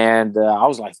 and I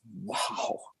was like,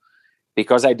 wow.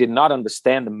 Because I did not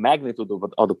understand the magnitude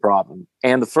of the problem.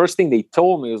 And the first thing they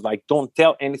told me was like, don't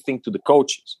tell anything to the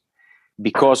coaches,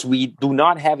 because we do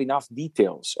not have enough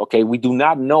details. Okay, we do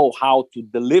not know how to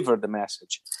deliver the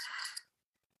message.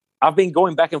 I've been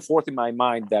going back and forth in my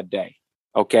mind that day.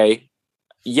 Okay,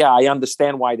 yeah, I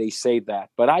understand why they say that.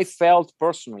 But I felt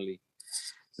personally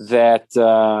that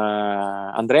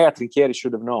Andrea Trinchieri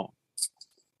should have known.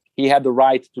 He had the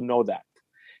right to know that.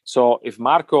 So if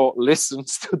Marco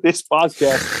listens to this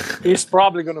podcast, he's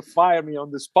probably going to fire me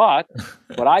on the spot.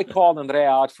 But I called Andrea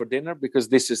out for dinner, because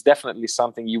this is definitely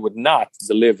something you would not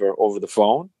deliver over the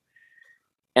phone.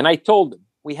 And I told him,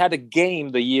 we had a game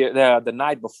the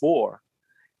night before,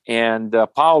 and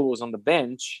Paul was on the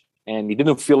bench, and he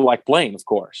didn't feel like playing, of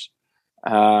course.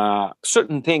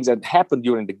 Certain things that happened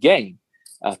during the game,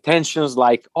 tensions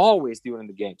like always during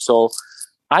the game. So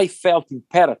I felt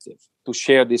imperative to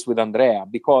share this with Andrea,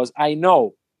 because I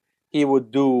know he would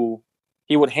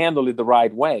handle it the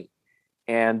right way.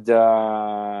 And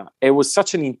it was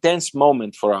such an intense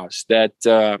moment for us that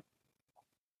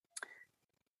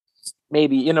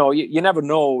maybe, you never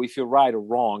know if you're right or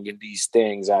wrong in these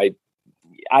things. I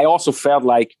also felt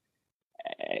like,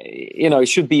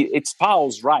 it's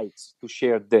Paul's right to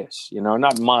share this,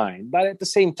 not mine. But at the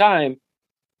same time,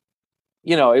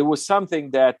 it was something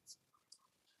that,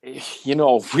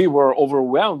 we were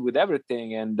overwhelmed with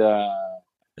everything, and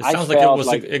it sounds like it was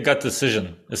a gut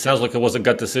decision. It sounds like it was a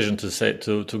gut decision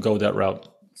to go that route.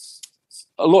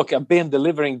 Look, I've been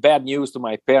delivering bad news to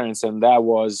my parents, and that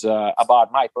was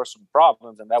about my personal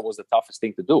problems, and that was the toughest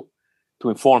thing to do,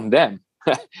 to inform them,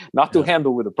 not to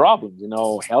handle with the problems,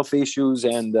 health issues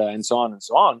and so on and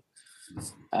so on.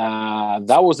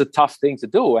 That was a tough thing to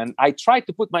do, and I tried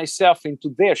to put myself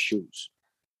into their shoes.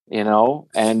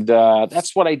 And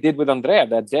that's what I did with Andrea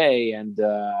that day, and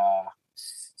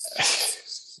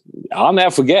I'll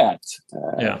never forget.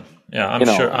 I'm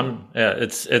sure.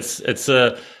 It's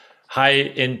a high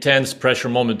intense pressure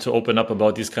moment to open up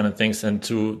about these kind of things and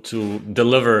to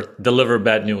deliver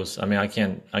bad news. I mean, I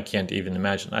can't even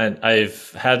imagine. I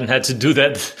hadn't had to do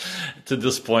that to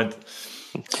this point.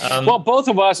 Well, both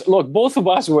of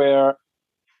us were,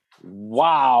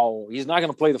 wow, he's not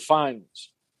going to play the finals.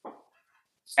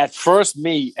 At first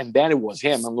me, and then it was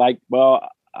him. I'm like, well,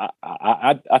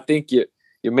 I think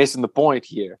you're missing the point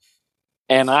here.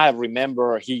 And I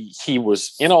remember he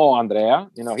was, Andrea,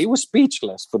 he was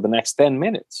speechless for the next 10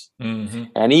 minutes. Mm-hmm.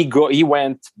 And he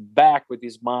went back with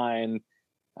his mind.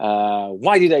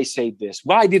 Why did I say this?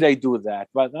 Why did I do that?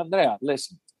 But Andrea,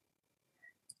 listen,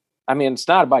 I mean, it's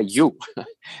not about you.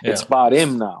 It's about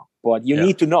him now. But you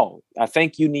need to know. I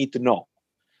think you need to know.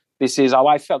 This is how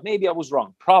I felt. Maybe I was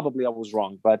wrong. Probably I was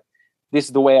wrong. But this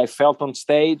is the way I felt on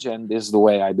stage, and this is the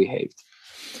way I behaved.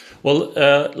 Well,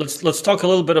 let's talk a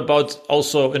little bit about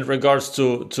also in regards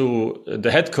to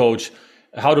the head coach,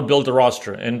 how to build a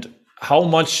roster and how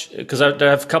much, because I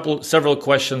have several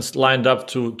questions lined up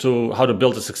to how to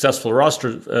build a successful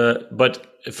roster.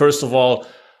 But first of all,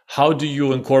 how do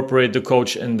you incorporate the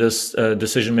coach in this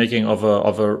decision making of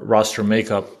a roster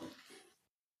makeup?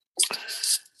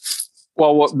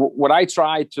 Well, what I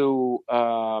try to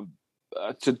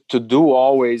do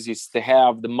always is to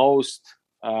have the most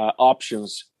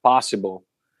options possible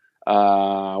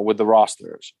with the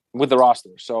roster.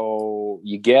 So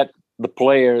you get the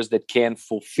players that can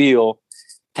fulfill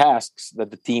tasks that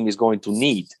the team is going to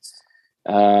need.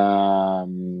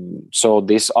 So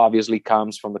this obviously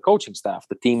comes from the coaching staff.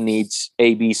 The team needs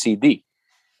A, B, C, D,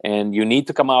 and you need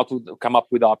to come up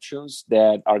with options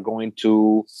that are going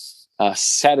to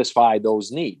satisfy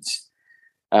those needs.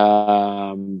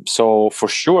 So for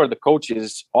sure,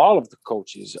 all of the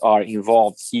coaches are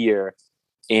involved here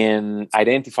in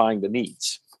identifying the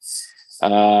needs.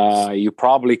 You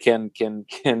probably can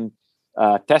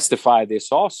testify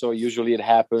this also. Usually it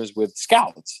happens with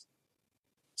scouts.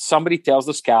 Somebody tells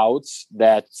the scouts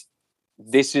that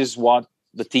this is what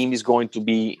the team is going to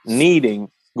be needing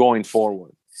going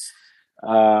forward.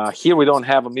 Here we don't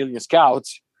have a million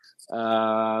scouts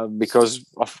because,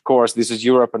 of course, this is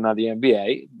Europe and not the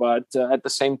NBA. But at the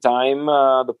same time,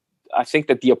 I think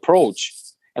that the approach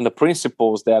and the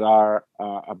principles that are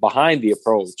behind the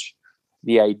approach,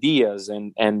 the ideas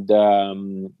and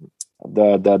the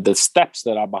steps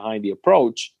that are behind the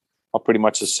approach are pretty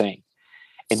much the same.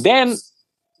 And then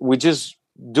we just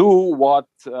do what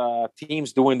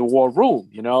teams do in the war room.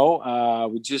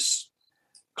 We just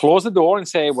close the door and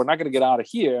say, we're not going to get out of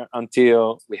here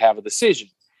until we have a decision.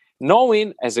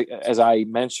 Knowing, as I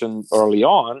mentioned early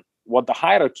on, what the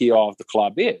hierarchy of the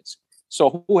club is.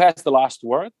 So who has the last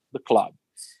word? The club.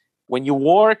 When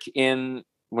you're in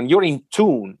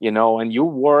tune, and you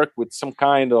work with some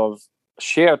kind of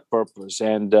shared purpose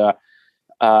and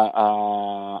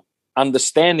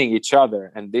understanding each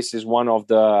other, and this is one of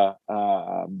the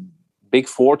big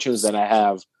fortunes that I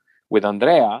have with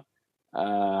Andrea.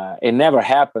 It never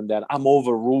happened that I'm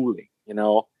overruling.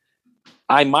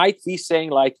 I might be saying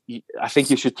like, I think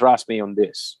you should trust me on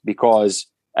this because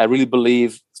I really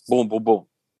believe boom, boom, boom.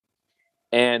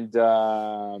 And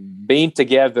being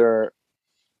together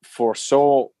for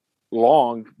so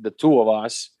long, the two of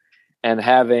us, and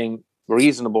having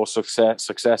reasonable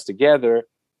success together,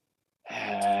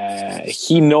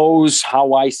 he knows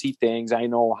how I see things. I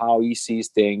know how he sees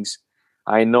things.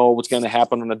 I know what's going to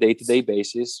happen on a day-to-day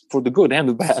basis, for the good and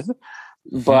the bad.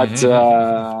 But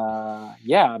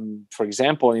for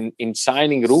example, in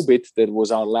signing Rubit, that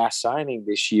was our last signing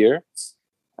this year.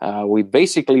 We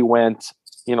basically went,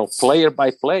 player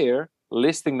by player,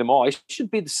 listing them all. It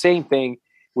should be the same thing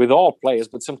with all players,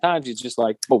 but sometimes it's just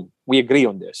like, boom, we agree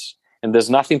on this, and there's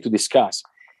nothing to discuss.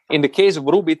 In the case of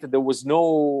Rubit, there was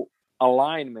no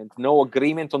alignment, no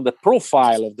agreement on the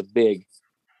profile of the big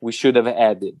we should have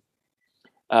added.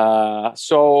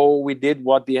 So we did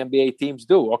what the NBA teams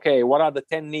do. Okay, what are the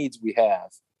 10 needs we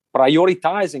have?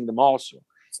 Prioritizing them also.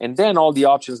 And then all the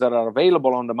options that are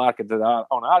available on the market that are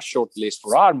on our short list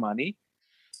for our money,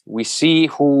 we see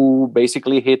who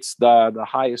basically hits the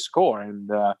highest score. And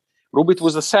Rubit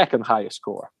was the second highest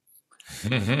score.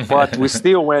 But we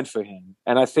still went for him.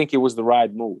 And I think it was the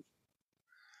right move.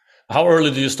 How early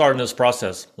do you start in this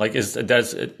process? Like,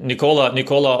 Nicola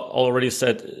already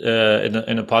said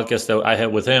in a podcast that I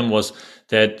had with him was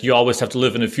that you always have to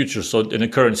live in the future. So in the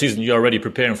current season, you're already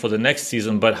preparing for the next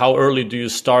season. But how early do you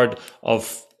start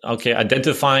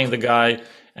identifying the guy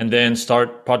and then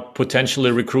start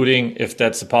potentially recruiting, if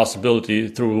that's a possibility,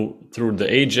 through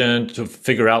the agent to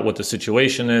figure out what the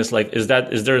situation is? Like, is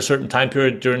there a certain time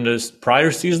period during this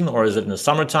prior season, or is it in the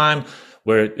summertime,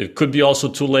 where it could be also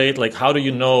too late? Like, how do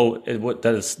you know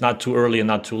that it's not too early and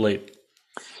not too late?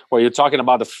 Well, you're talking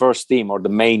about the first team or the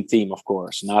main team, of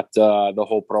course, not the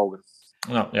whole program.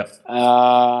 No, yeah.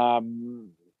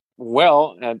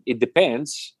 Well, it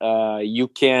depends. You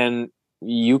can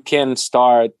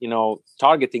start,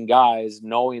 targeting guys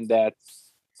knowing that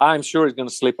I'm sure it's going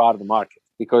to slip out of the market.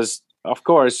 Because, of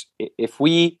course, if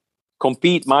we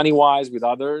compete money-wise with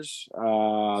others,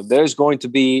 there's going to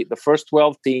be the first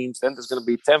 12 teams, then there's going to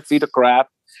be 10 feet of crap,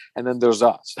 and then there's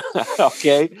us.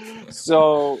 Okay?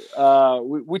 So,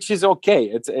 which is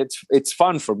okay. It's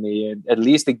fun for me. At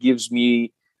least it gives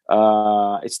me,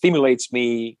 it stimulates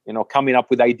me, coming up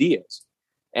with ideas.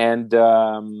 And,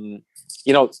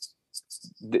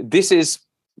 this is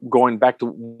going back to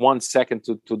 1 second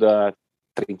to the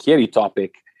Trinchieri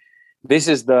topic. This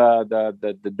is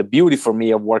the beauty for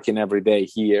me of working every day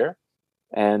here.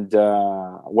 And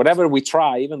whatever we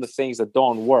try, even the things that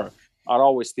don't work, are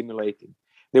always stimulating.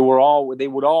 They would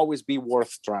always be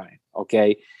worth trying.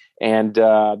 Okay. And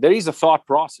there is a thought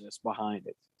process behind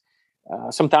it.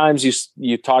 Sometimes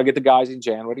you target the guys in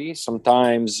January.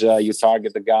 Sometimes you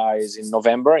target the guys in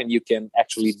November, and you can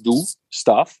actually do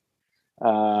stuff.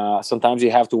 Sometimes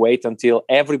you have to wait until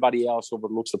everybody else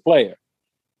overlooks the player,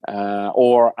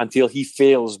 or until he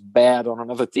feels bad on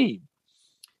another team.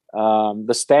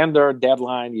 The standard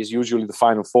deadline is usually the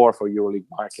Final Four for EuroLeague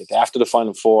market. After the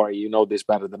Final Four, you know this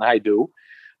better than I do.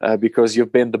 because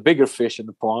you've been the bigger fish in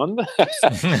the pond,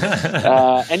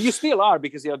 and you still are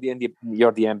because you're the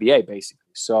NBA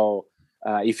basically. So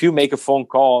if you make a phone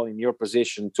call in your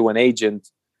position to an agent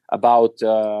about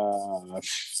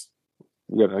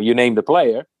you name the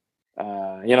player,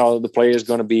 the player is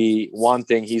going to be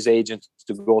wanting his agent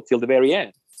to go till the very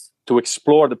end to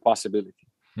explore the possibility.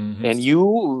 Mm-hmm. And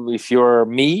if you're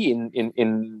me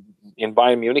in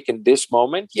Bayern Munich in this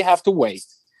moment, you have to wait,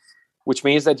 which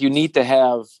means that you need to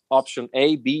have option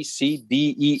A, B, C,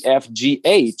 D, E, F, G,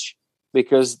 H,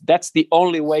 because that's the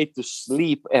only way to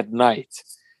sleep at night.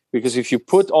 Because if you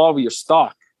put all of your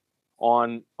stock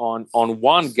on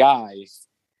one guy,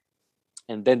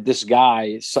 and then this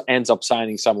guy ends up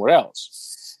signing somewhere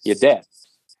else, you're dead.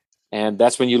 And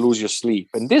that's when you lose your sleep.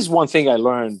 And this is one thing I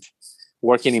learned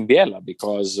working in Biella,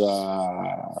 because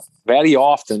very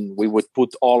often we would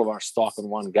put all of our stock on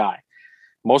one guy.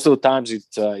 Most of the times it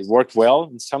worked well,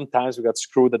 and sometimes we got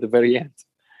screwed at the very end.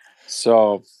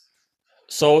 So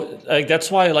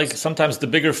that's why sometimes the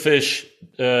bigger fish,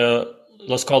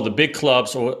 let's call it the big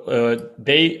clubs, or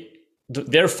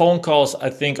their phone calls, I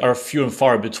think, are few and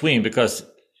far between, because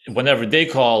whenever they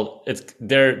call,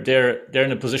 they're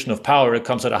in a position of power. It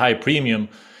comes at a high premium.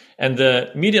 And the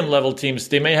medium level teams,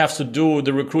 they may have to do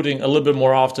the recruiting a little bit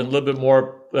more often, a little bit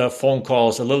more phone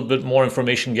calls, a little bit more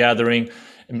information gathering,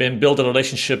 and then build the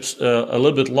relationships a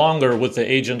little bit longer with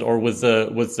the agent or with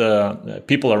the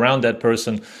people around that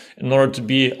person in order to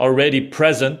be already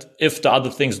present if the other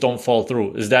things don't fall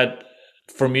through. Is that,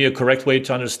 for me, a correct way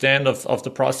to understand of the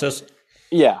process?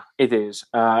 Yeah, it is.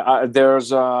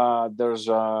 There's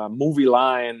a movie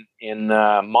line in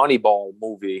Moneyball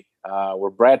movie where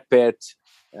Brad Pitt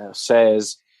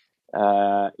says,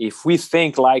 if we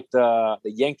think like the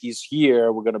Yankees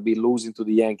here, we're going to be losing to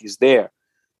the Yankees there.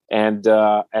 And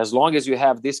as long as you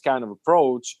have this kind of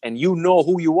approach and you know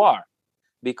who you are,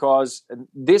 because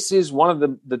this is one of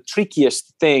the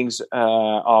trickiest things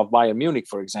of Bayern Munich,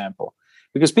 for example,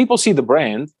 because people see the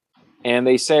brand and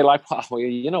they say like, wow,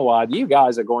 you know what, you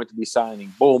guys are going to be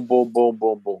signing boom, boom, boom,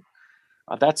 boom, boom.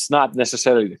 That's not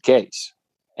necessarily the case.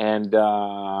 And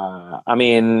I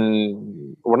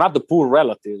mean, we're not the poor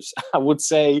relatives. I would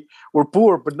say we're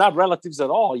poor, but not relatives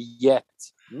at all yet.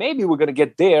 Maybe we're going to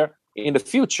get there in the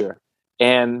future,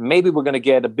 and maybe we're going to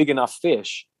get a big enough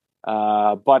fish.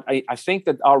 But I think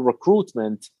that our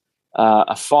recruitment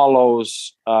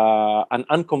follows an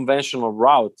unconventional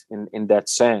route in that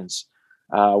sense.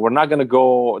 We're not going to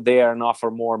go there and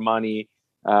offer more money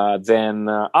than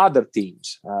other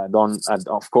teams.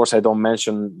 Of course, I don't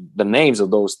mention the names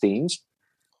of those teams,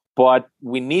 but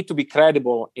we need to be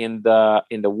credible in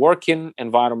the working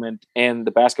environment and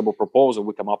the basketball proposal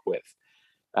we come up with.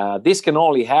 This can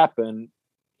only happen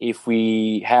if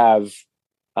we have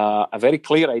a very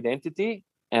clear identity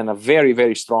and a very,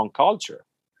 very strong culture.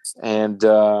 And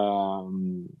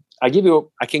I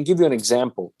can give you an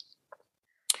example.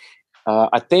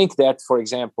 I think that, for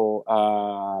example,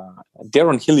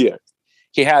 Darren Hilliard,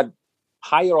 he had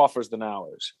higher offers than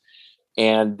ours.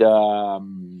 And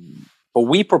but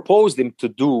we proposed him to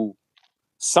do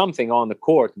something on the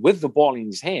court with the ball in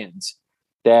his hands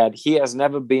that he has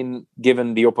never been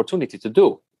given the opportunity to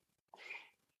do.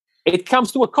 It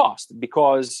comes to a cost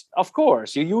because, of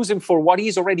course, you use him for what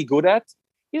he's already good at.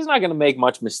 He's not going to make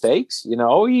much mistakes.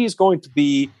 He's going to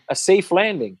be a safe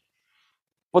landing.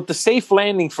 But the safe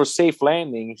landing for safe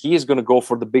landing, he is going to go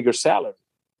for the bigger salary.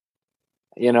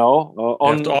 You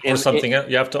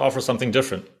have to offer something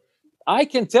different. I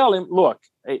can tell him, look,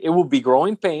 it will be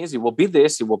growing pains. It will be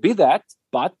this. It will be that.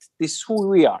 But this is who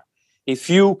we are. If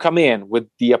you come in with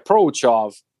the approach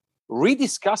of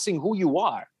rediscussing who you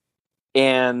are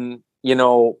and,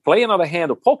 play another hand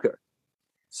of poker.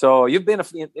 So you've been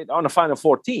on a Final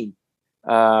Four team.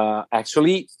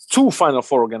 Actually, 2 Final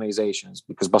Four organizations,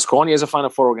 because Baskonia is a Final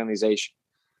Four organization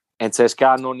and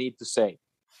CSKA, no need to say.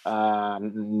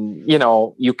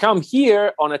 You come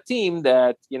here on a team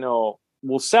that,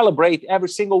 will celebrate every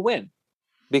single win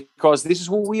because this is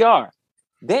who we are.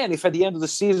 Then if at the end of the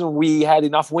season we had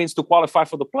enough wins to qualify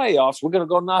for the playoffs, we're going to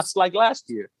go nuts like last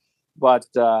year. But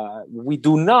we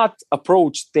do not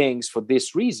approach things for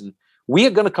this reason. We are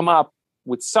going to come up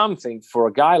with something for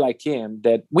a guy like him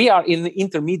that we are in the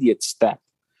intermediate step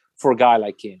for a guy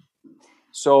like him.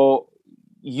 So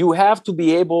you have to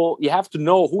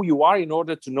know who you are in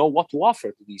order to know what to offer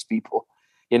to these people.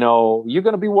 You're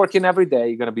going to be working every day.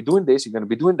 You're going to be doing this. You're going to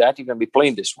be doing that. You're going to be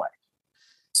playing this way.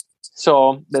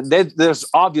 So there's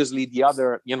obviously the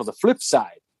other, the flip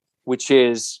side, which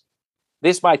is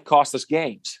this might cost us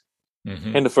games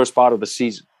in the first part of the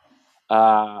season.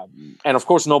 And of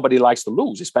course, nobody likes to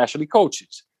lose, especially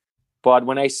coaches. But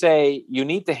when I say you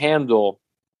need to handle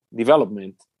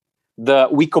development,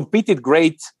 we competed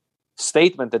great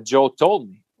statement that Joe told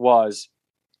me was,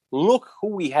 look who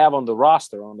we have on the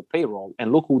roster, on the payroll,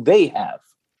 and look who they have.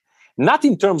 Not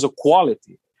in terms of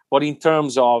quality, but in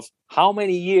terms of how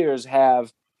many years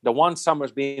have the one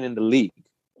Summers been in the league?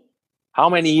 How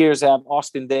many years have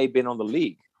Austin Day been in the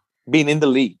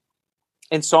league?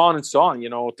 And so on and so on.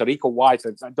 Tariq White,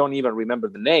 I don't even remember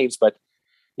the names, but,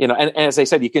 and as I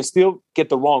said, you can still get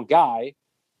the wrong guy,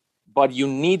 but you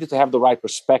need to have the right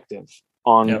perspective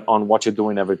on what you're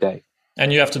doing every day.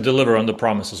 And you have to deliver on the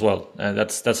promise as well. And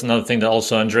that's another thing that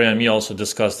also Andrea and me also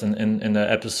discussed in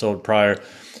the episode prior.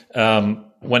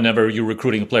 Whenever you're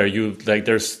recruiting a player,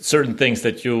 there's certain things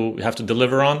that you have to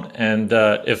deliver on, and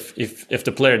if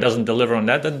the player doesn't deliver on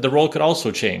that, then the role could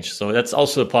also change. So that's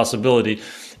also a possibility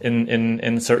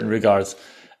in certain regards.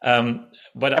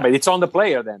 But it's on the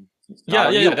player then.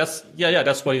 That's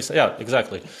what he said. Yeah,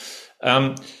 exactly.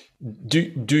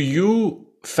 Do you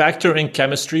factor in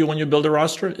chemistry when you build a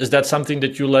roster? Is that something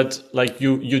that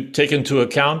you take into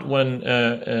account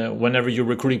whenever you're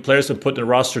recruiting players and put a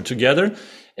roster together?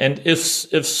 And if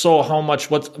so, how much?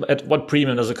 At what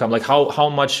premium does it come? Like how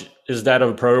much is that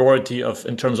a priority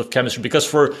in terms of chemistry? Because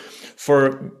for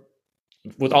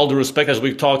with all due respect, as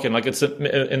we're talking, like it's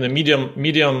in the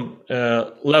medium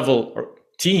level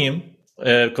team.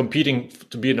 Competing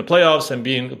to be in the playoffs and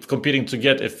competing to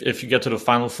get if you get to the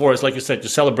Final Four, it's like you said, you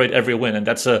celebrate every win, and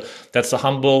that's a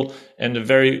humble and a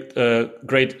very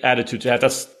great attitude to have.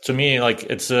 That's, to me, like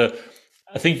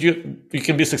I think you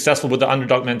can be successful with the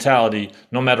underdog mentality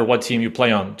no matter what team you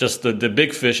play on. Just the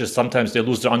big fish is sometimes they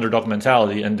lose their underdog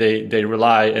mentality and they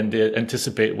rely and they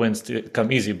anticipate wins to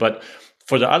come easy. But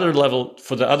for the other level,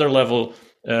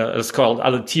 it's called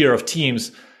other tier of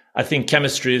teams, I think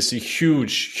chemistry is a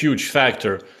huge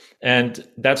factor. And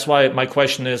that's why my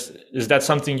question is that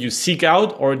something you seek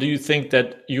out, or do you think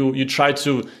that you try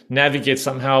to navigate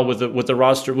somehow with the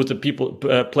roster, with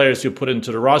the players you put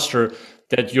into the roster,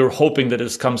 that you're hoping that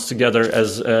it comes together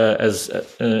as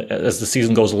the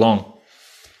season goes along?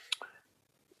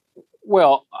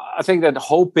 Well, I think that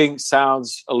hoping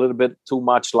sounds a little bit too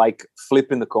much like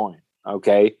flipping the coin.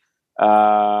 Okay.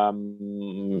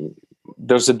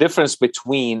 There's a difference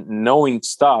between knowing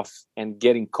stuff and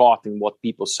getting caught in what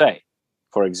people say.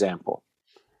 For example,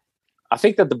 I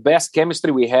think that the best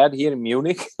chemistry we had here in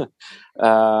Munich,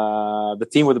 the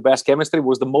team with the best chemistry,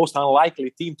 was the most unlikely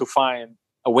team to find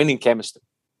a winning chemistry.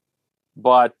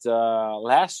 But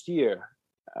last year,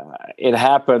 it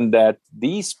happened that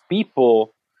these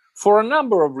people, for a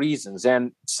number of reasons,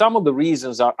 and some of the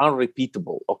reasons are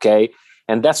unrepeatable, okay?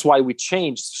 And that's why we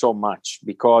changed so much,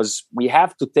 because we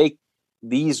have to take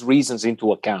these reasons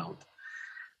into account.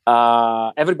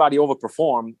 Everybody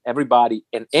overperformed. Everybody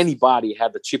and anybody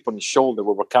had the chip on his shoulder.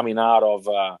 We were coming out of,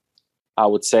 I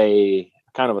would say,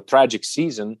 kind of a tragic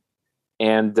season.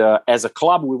 And as a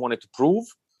club, we wanted to prove.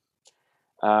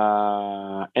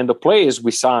 And the players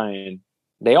we signed,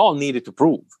 they all needed to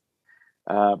prove.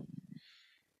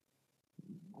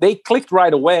 They clicked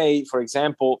right away, for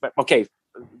example. Okay,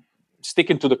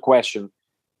 sticking to the question,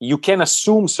 you can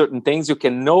assume certain things, you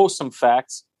can know some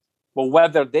facts, but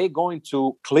whether they're going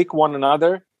to click one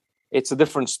another, it's a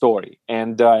different story.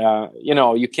 And,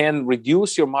 you can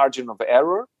reduce your margin of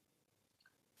error,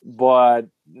 but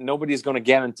nobody's going to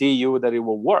guarantee you that it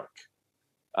will work.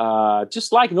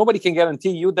 Just like nobody can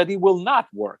guarantee you that it will not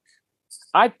work.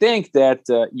 I think that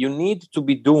you need to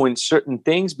be doing certain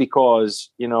things because,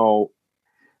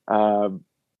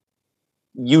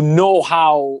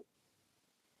 how.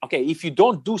 Okay, if you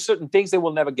don't do certain things, they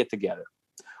will never get together.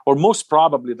 Or most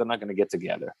probably, they're not going to get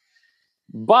together.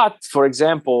 But, for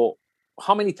example,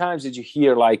 how many times did you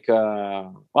hear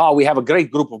we have a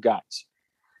great group of guys?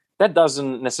 That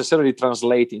doesn't necessarily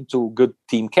translate into good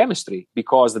team chemistry,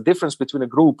 because the difference between a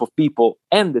group of people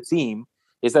and the team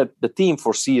is that the team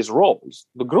foresees roles.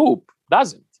 The group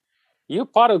doesn't. You're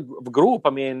part of a group. I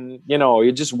mean,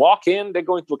 you just walk in, they're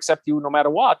going to accept you no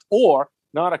matter what, or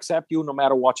not accept you no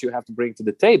matter what you have to bring to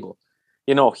the table.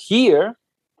 Here,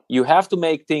 you have to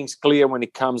make things clear when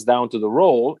it comes down to the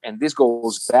role. And this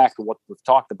goes back to what we've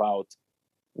talked about.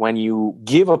 When you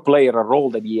give a player a role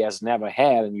that he has never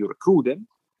had and you recruit him.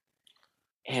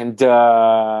 And,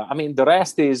 the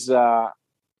rest is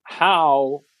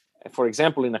how, for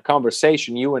example, in a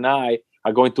conversation, you and I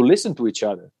are going to listen to each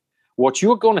other. What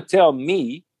you're going to tell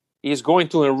me is going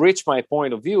to enrich my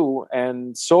point of view,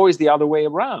 and so is the other way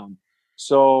around.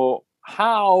 So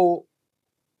how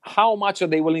much are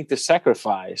they willing to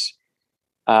sacrifice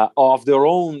of their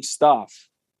own stuff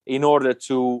in order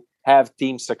to have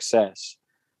team success?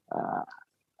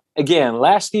 again,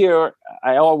 last year,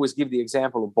 I always give the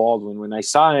example of Baldwin. When I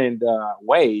signed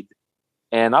Wade,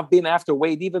 and I've been after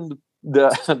Wade even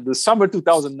the summer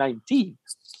 2019,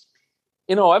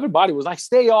 everybody was like,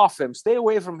 stay off him, stay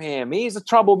away from him. He's a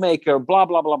troublemaker, blah,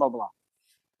 blah, blah, blah, blah.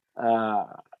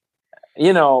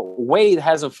 Wade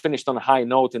hasn't finished on a high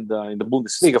note in the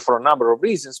Bundesliga for a number of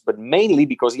reasons, but mainly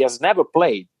because he has never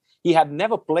played. He had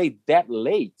never played that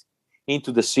late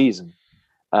into the season.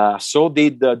 So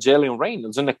did Jalen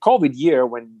Reynolds. In the COVID year,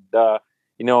 when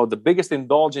the biggest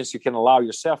indulgence you can allow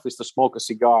yourself is to smoke a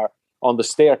cigar on the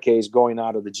staircase going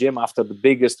out of the gym after the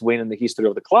biggest win in the history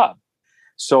of the club.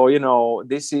 So,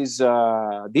 these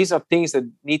are things that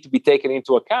need to be taken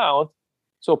into account.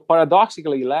 So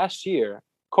paradoxically, last year,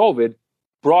 COVID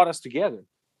brought us together.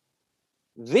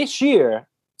 This year,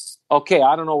 okay,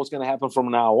 I don't know what's going to happen from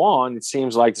now on. It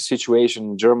seems like the situation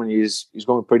in Germany is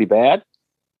going pretty bad.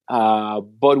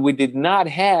 But we did not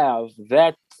have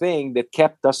that thing that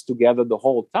kept us together the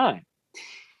whole time.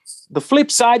 The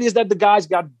flip side is that the guys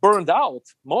got burned out.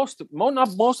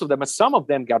 Not most of them, but some of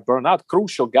them got burned out.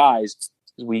 Crucial guys.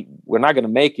 We're not going to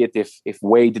make it if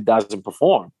Wade doesn't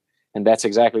perform. And that's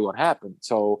exactly what happened.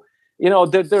 So,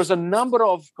 there's a number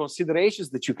of considerations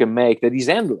that you can make that is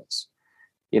endless,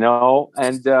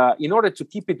 and in order to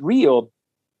keep it real,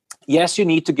 yes, you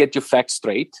need to get your facts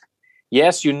straight.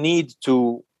 Yes, you need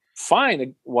to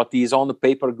find what is on the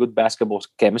paper good basketball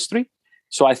chemistry.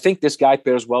 So I think this guy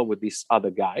pairs well with this other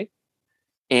guy.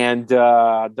 And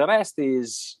the rest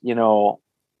is,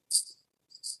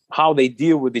 how they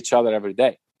deal with each other every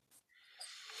day.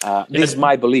 This is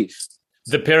my belief.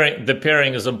 The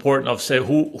pairing is important. Of say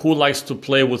who likes to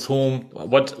play with whom,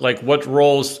 what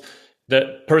roles.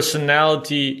 The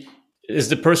personality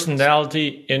is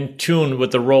in tune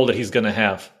with the role that he's going to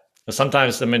have.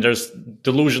 Sometimes, there's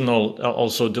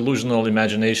delusional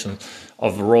imagination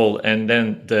of a role, and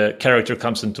then the character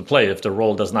comes into play if the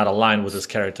role does not align with his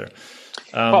character.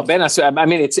 Well, Ben,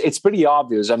 it's pretty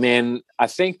obvious. I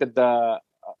think that the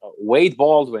Wade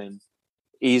Baldwin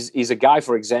is a guy,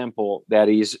 for example, that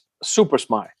is super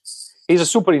smart. He's a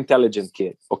super intelligent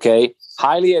kid, okay?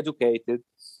 Highly educated,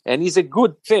 and he's a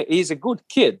good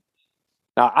kid.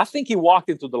 Now, I think he walked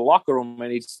into the locker room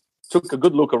and he took a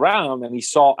good look around and he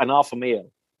saw an alpha male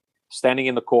standing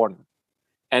in the corner.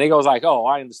 And he goes like, oh,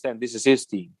 I understand. This is his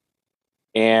team.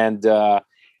 And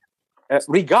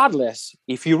regardless,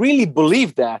 if he really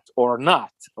believed that or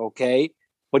not, okay,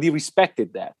 but he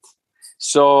respected that.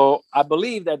 So I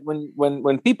believe that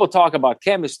when people talk about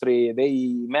chemistry, they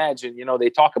imagine, they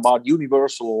talk about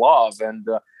universal love and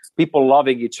people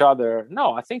loving each other.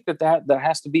 No, I think that there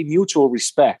has to be mutual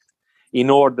respect in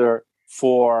order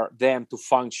for them to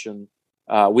function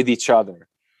with each other.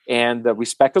 And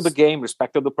respect of the game,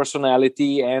 respect of the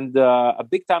personality, and a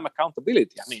big-time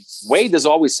accountability. Wade has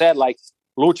always said,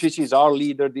 Lucic is our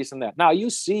leader, this and that. Now, you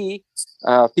see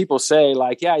people say,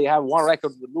 you have one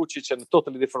record with Lucic and a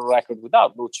totally different record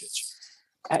without Lucic.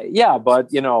 But,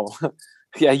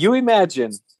 you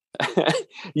imagine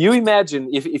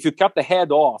if you cut the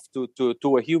head off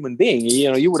to a human being,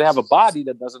 you would have a body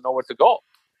that doesn't know where to go,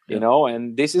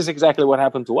 and this is exactly what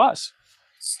happened to us.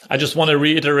 I just want to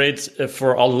reiterate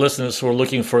for all the listeners who are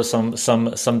looking for some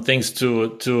things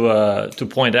to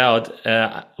point out.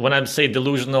 When I say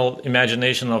delusional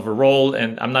imagination of a role,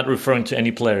 and I'm not referring to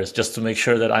any players, just to make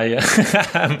sure that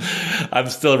I'm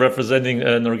still representing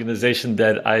an organization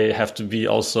that I have to be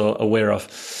also aware of.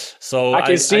 So I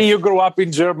can see you grew up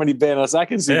in Germany, Benas. I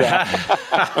can see that.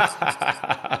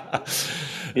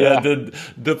 Yeah, the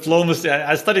diplomacy.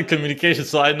 I studied communication,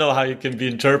 so I know how it can be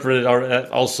interpreted. Or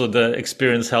also, the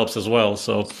experience helps as well.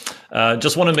 So,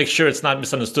 just want to make sure it's not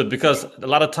misunderstood, because a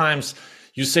lot of times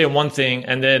you say one thing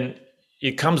and then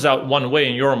it comes out one way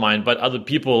in your mind, but other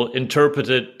people interpret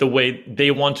it the way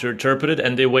they want to interpret it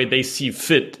and the way they see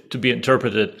fit to be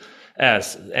interpreted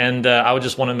as. And I would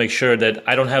just want to make sure that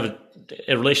I don't have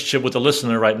a relationship with the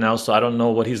listener right now, so I don't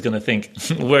know what he's going to think,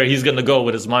 where he's going to go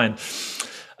with his mind.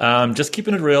 Just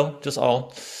keeping it real, just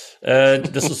all.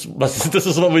 This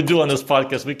is what we do on this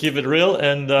podcast. We keep it real,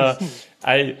 and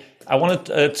I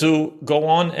wanted to go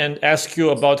on and ask you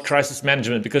about crisis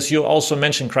management, because you also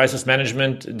mentioned crisis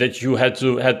management that you had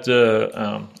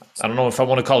I don't know if I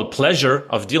want to call it pleasure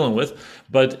of dealing with,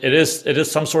 but it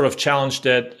is some sort of challenge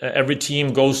that every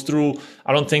team goes through.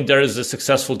 I don't think there is a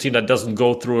successful team that doesn't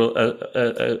go through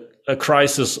a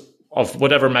crisis of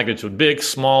whatever magnitude, big,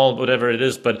 small, whatever it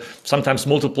is, but sometimes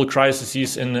multiple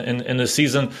crises in a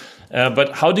season.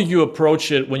 But how do you approach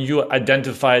it when you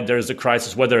identify there's a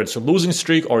crisis, whether it's a losing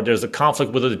streak or there's a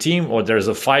conflict with the team or there's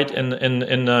a fight on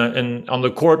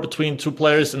the court between two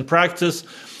players in practice?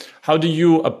 How do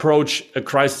you approach a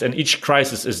crisis? And each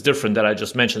crisis is different that I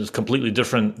just mentioned. It's completely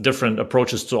different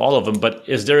approaches to all of them. But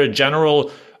is there a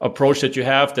general approach that you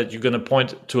have that you're going to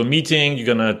point to a meeting? You're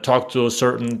going to talk to a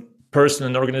certain person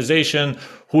in the organization?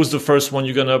 Who's the first one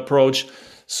you're going to approach?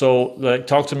 So like,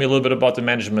 talk to me a little bit about the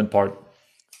management part.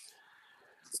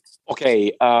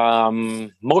 Okay.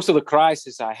 Most of the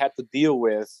crises I had to deal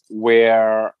with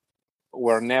were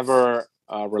never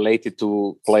related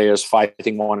to players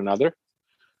fighting one another.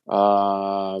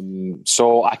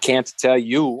 So I can't tell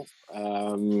you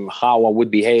how I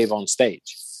would behave on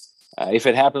stage. If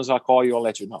it happens, I'll call you. I'll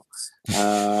let you know.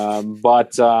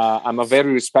 But I'm a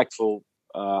very respectful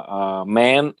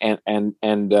man, and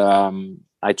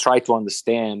I try to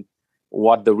understand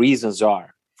what the reasons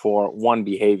are for one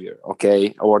behavior,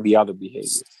 okay, or the other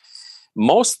behavior.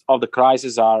 Most of the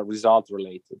crises are result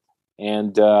related.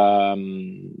 And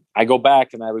I go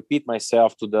back and I repeat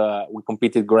myself to the "we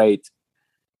competed great"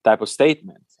 type of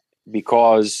statement,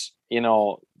 because, you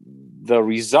know, the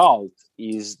result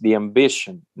is the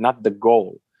ambition, not the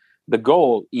goal. The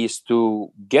goal is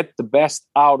to get the best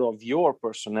out of your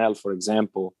personnel, for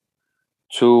example,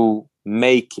 to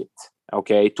make it,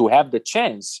 okay, to have the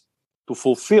chance to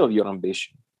fulfill your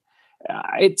ambition.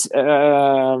 It's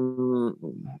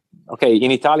okay,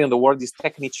 in Italian the word is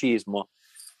tecnicismo.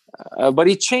 But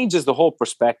it changes the whole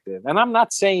perspective. And I'm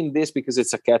not saying this because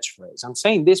it's a catchphrase. I'm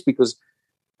saying this because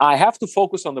I have to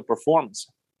focus on the performance.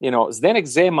 You know, Zdenek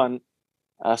Zeman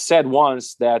said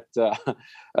once that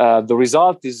the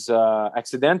result is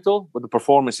accidental, but the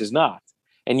performance is not.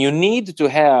 And you need to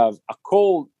have a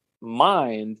cold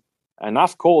mind,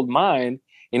 enough cold mind,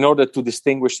 in order to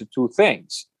distinguish the two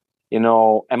things. You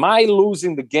know, am I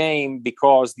losing the game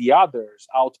because the others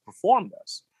outperformed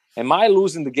us? Am I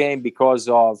losing the game because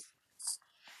of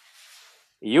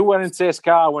you were in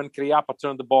CSKA when Kriapa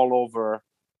turned the ball over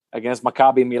against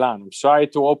Maccabi Milan? I'm sorry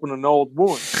to open an old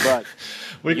wound, but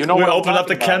we open up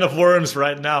the can of worms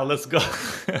right now. Let's go.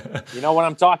 You know what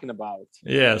I'm talking about?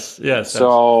 Yes.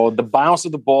 So the bounce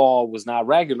of the ball was not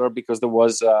regular because there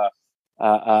was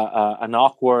an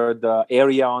awkward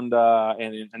area on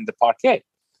the parquet.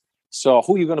 So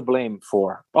who are you going to blame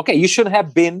for? Okay, you shouldn't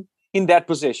have been in that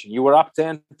position. You were up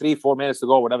 10, 3-4 minutes to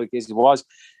go, whatever the case it was,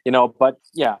 you know, but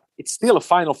yeah, it's still a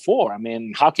Final Four. I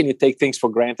mean, how can you take things for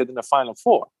granted in a Final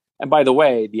Four? And by the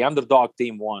way, the underdog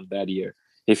team won that year,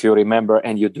 if you remember,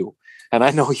 and you do. And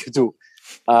I know you do.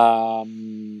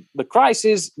 The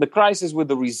crisis with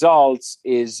the results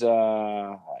is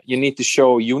you need to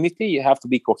show unity. You have to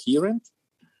be coherent.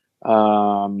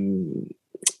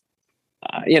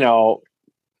 You know,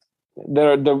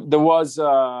 there was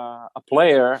a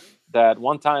player that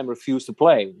one time refused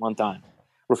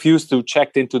to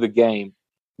check into the game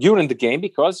during the game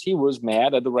because he was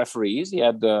mad at the referees. He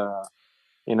had,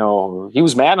 he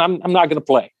was mad. I'm not going to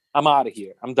play. I'm out of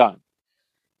here. I'm done.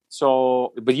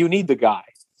 So, but you need the guy.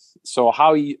 So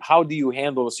how do you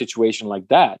handle a situation like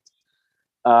that?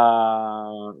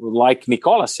 Like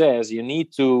Nicola says, you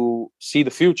need to see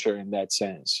the future in that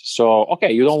sense. So,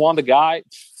 okay, you don't want the guy,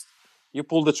 you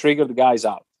pull the trigger, the guy's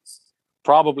out.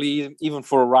 Probably even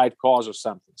for a right cause or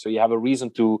something. So you have a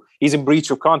reason he's in breach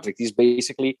of contract. He's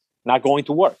basically not going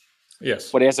to work.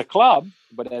 Yes. But as a club,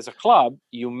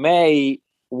 you may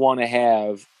want to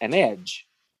have an edge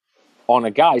on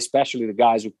a guy, especially the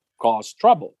guys who cause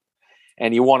trouble.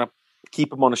 And you want to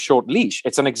keep him on a short leash.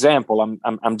 It's an example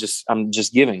I'm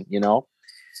just giving, you know.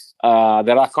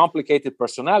 There are complicated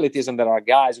personalities and there are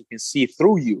guys who can see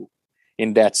through you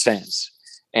in that sense.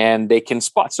 And they can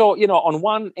spot. So, you know, on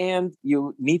one end,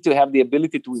 you need to have the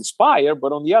ability to inspire,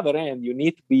 but on the other end, you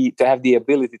need to have the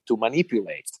ability to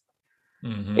manipulate.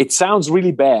 Mm-hmm. It sounds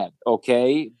really bad,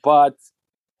 okay? But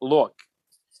look,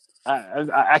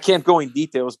 I can't go in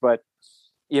details, but,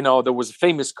 you know, there was a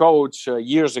famous coach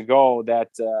years ago that,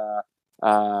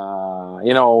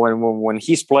 you know, when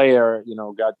his player, you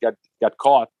know, got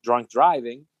caught drunk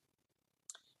driving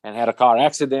and had a car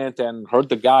accident and hurt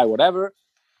the guy, whatever.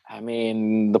 I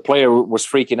mean, the player was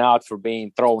freaking out for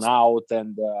being thrown out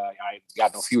and I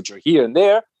got no future here and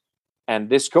there. And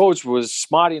this coach was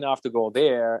smart enough to go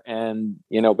there and,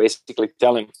 you know, basically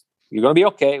tell him, you're going to be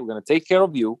okay. We're going to take care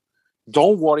of you.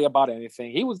 Don't worry about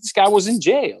anything. This guy was in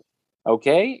jail.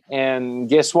 Okay. And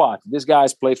guess what? This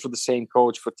guy's played for the same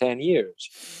coach for 10 years.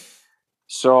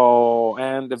 So,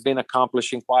 and they've been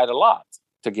accomplishing quite a lot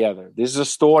together. This is a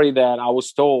story that I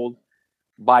was told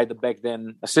by the back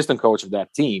then assistant coach of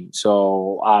that team.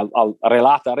 So I'll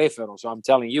relata refero. So I'm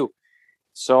telling you.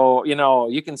 So, you know,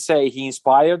 you can say he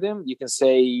inspired him. You can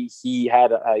say he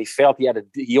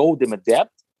owed him a debt.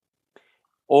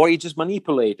 or he just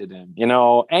manipulated him.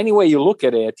 Any way you look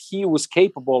at it, he was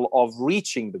capable of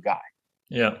reaching the guy.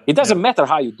 Yeah. It doesn't matter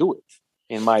how you do it,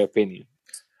 in my opinion.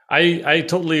 I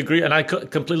totally agree, and I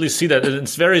completely see that.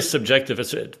 It's very subjective.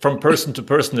 It's from person to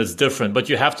person. It's different, but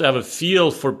you have to have a feel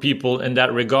for people in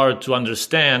that regard to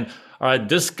understand. All right,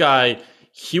 this guy,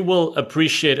 he will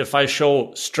appreciate if I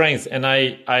show strength, and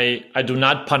I do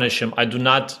not punish him. I do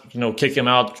not kick him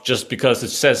out just because it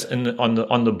says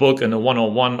on the book in the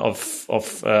 101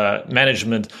 of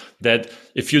management that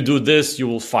if you do this,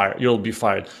 you'll be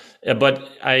fired. But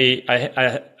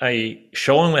I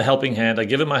show him a helping hand. I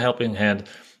give him a helping hand.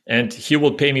 And he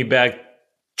will pay me back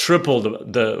triple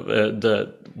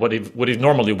the what he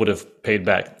normally would have paid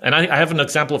back. And I have an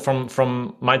example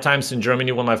from my times in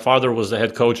Germany when my father was the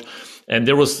head coach, and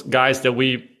there was guys that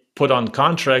we put on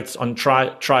contracts on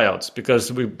tryouts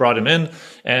because we brought him in.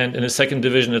 And in the second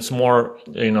division, it's more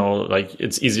like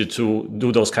it's easier to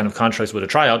do those kind of contracts with a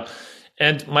tryout.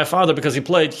 And my father, because he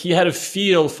played, he had a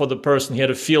feel for the person, he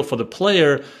had a feel for the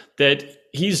player that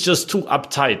he's just too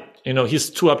uptight. He's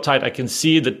too uptight. I can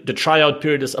see that the tryout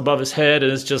period is above his head,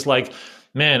 and it's just like,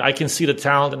 man, I can see the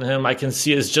talent in him. I can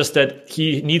see it's just that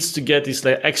he needs to get these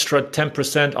extra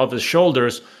 10% of his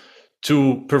shoulders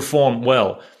to perform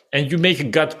well. And you make a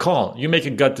gut call. You make a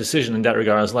gut decision in that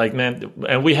regard. I was like, man,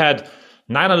 and we had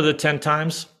 9 out of the 10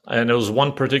 times, and there was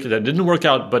one particular that didn't work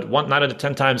out, but 9 out of the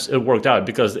 10 times it worked out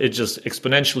because it just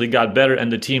exponentially got better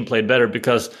and the team played better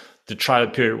because the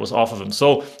tryout period was off of him.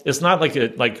 So it's not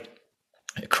like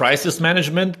crisis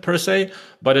management per se,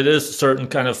 but it is a certain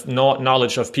kind of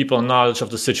knowledge of people and knowledge of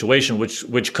the situation,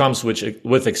 which comes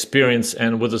with experience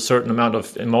and with a certain amount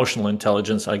of emotional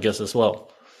intelligence, I guess, as well.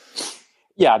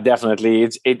 Yeah, definitely.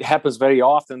 It happens very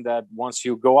often that once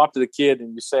you go up to the kid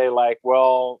and you say like,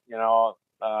 well,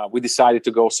 we decided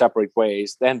to go separate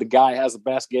ways, then the guy has the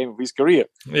best game of his career.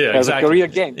 Yeah, has exactly. a career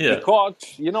game. Yeah. Because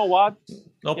you know what?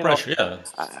 No pressure. Yeah.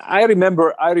 I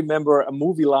remember a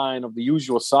movie line of The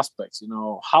Usual Suspects.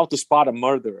 How to spot a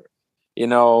murderer.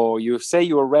 You say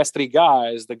you arrest 3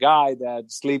 guys. The guy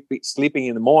that's sleeping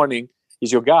in the morning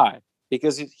is your guy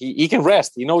because he can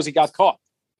rest. He knows he got caught.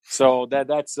 So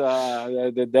that's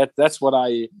what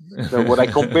I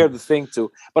compare the thing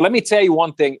to. But let me tell you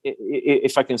one thing,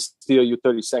 if I can steal you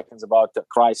 30 seconds about the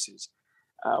crisis.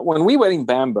 When we were in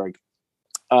Bamberg,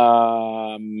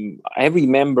 I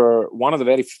remember one of the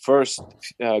very first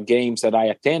games that I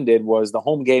attended was the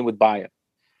home game with Bayern.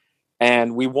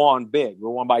 And we won big. We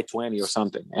won by 20 or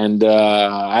something. And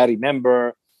I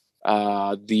remember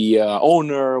the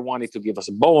owner wanted to give us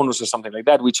a bonus or something like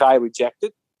that, which I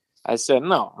rejected. I said,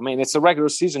 no, it's a regular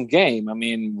season game.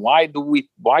 Why do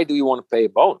you want to pay a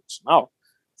bonus? No.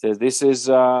 Says this is,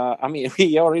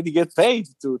 we already get paid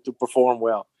to perform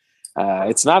well.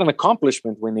 It's not an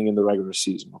accomplishment winning in the regular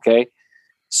season. Okay.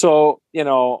 So,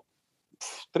 3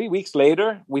 weeks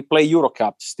later, we play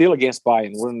Eurocup still against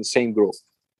Bayern. We're in the same group.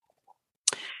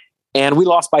 And we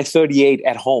lost by 38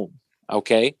 at home.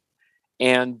 Okay.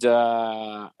 And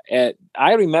I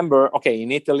remember,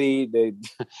 in Italy, they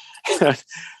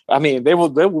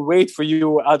would wait for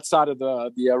you outside of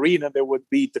the arena. They would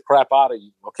beat the crap out of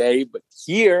you. Okay. But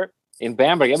here in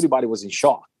Bamberg, everybody was in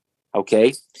shock.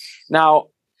 Okay. Now,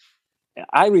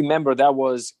 I remember that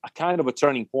was a kind of a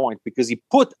turning point because he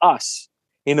put us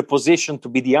in a position to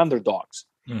be the underdogs.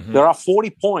 Mm-hmm. There are 40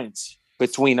 points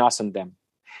between us and them.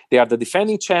 They are the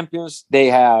defending champions. They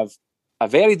have a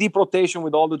very deep rotation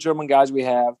with all the German guys we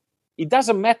have. It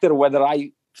doesn't matter whether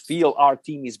I feel our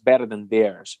team is better than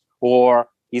theirs or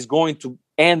is going to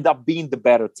end up being the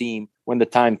better team when the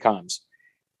time comes.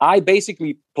 I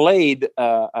basically played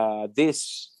the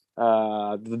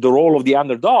role of the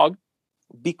underdog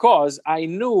because I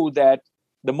knew that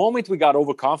the moment we got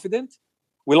overconfident,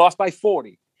 we lost by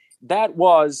 40. That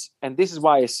was, and this is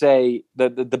why I say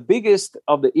that the biggest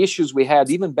of the issues we had,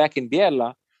 even back in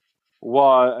Biella,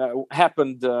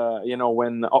 happened,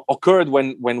 occurred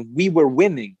when we were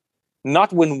winning,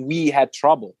 not when we had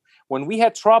trouble. When we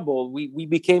had trouble, we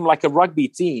became like a rugby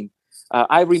team.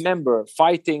 I remember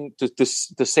fighting to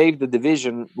save the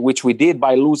division, which we did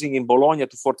by losing in Bologna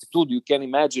to Fortitudo. You can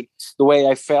imagine the way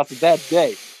I felt that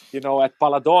day, at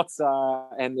Paladozza,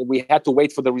 and we had to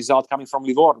wait for the result coming from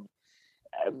Livorno.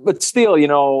 But still,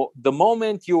 the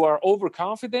moment you are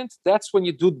overconfident, that's when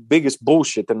you do the biggest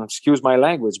bullshit, and excuse my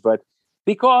language, but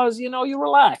because, you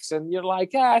relax and you're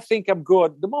like, I think I'm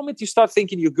good. The moment you start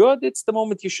thinking you're good, it's the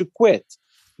moment you should quit.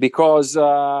 Because,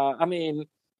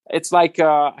 it's like,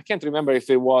 I can't remember if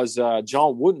it was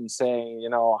John Wooden saying,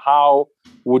 how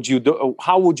would you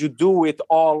do it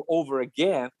all over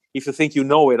again if you think you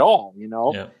know it all,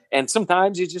 Yeah. And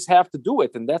sometimes you just have to do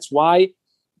it. And that's why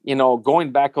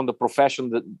going back on the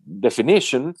profession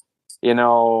definition,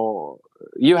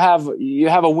 you have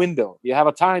a window, you have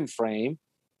a time frame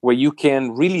where you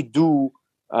can really do,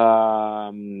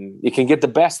 you can get the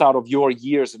best out of your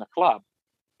years in a club.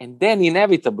 And then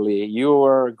inevitably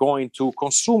you're going to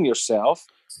consume yourself,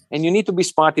 and you need to be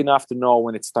smart enough to know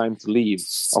when it's time to leave.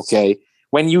 Okay.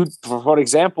 When you, for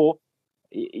example,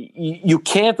 you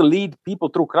can't lead people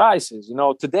through crisis.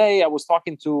 Today I was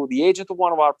talking to the agent of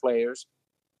one of our players,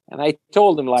 and I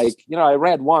told him, I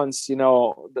read once,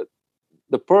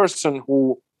 the person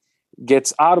who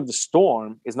gets out of the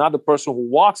storm is not the person who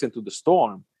walks into the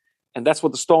storm. And that's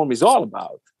what the storm is all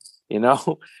about,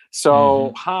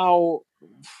 So how,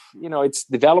 it's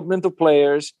development of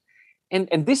players.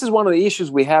 And this is one of the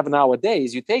issues we have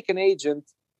nowadays. You take an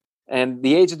agent, and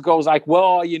the agent goes like,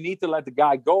 well, you need to let the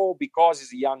guy go because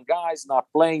he's a young guy, he's not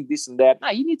playing this and that. No,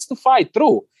 he needs to fight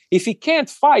through. If he can't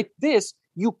fight this,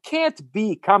 you can't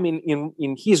be coming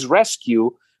in his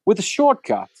rescue with a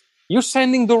shortcut. You're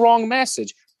sending the wrong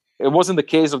message. It wasn't the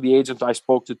case of the agent I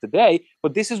spoke to today,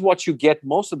 but this is what you get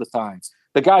most of the time.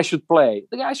 The guy should play.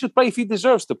 The guy should play if he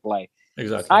deserves to play.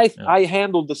 Exactly. I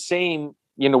handle the same,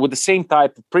 with the same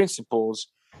type of principles,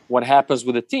 what happens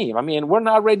with the team. I mean, we're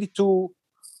not ready to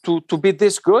be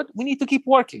this good. We need to keep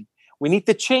working. We need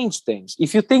to change things.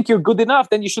 If you think you're good enough,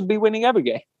 then you should be winning every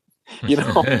game.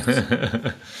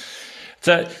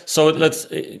 So let's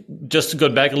just to go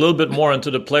back a little bit more into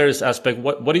the players aspect.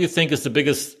 What do you think is the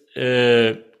biggest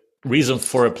reason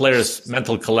for a player's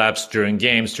mental collapse during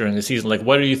games, during the season? Like,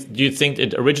 what do you think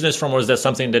it originates from, or is that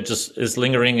something that just is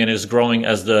lingering and is growing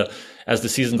as the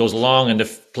season goes along, and the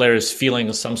player is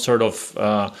feeling some sort of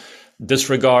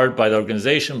disregard by the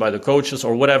organization, by the coaches,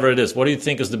 or whatever it is? What do you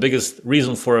think is the biggest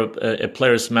reason for a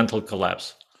player's mental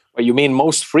collapse? Well, you mean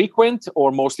most frequent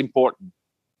or most important?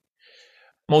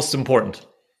 Most important.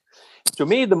 To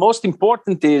me, the most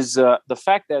important is the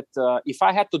fact that if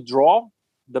I had to draw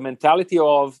the mentality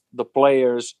of the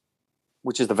players,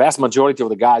 which is the vast majority of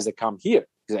the guys that come here,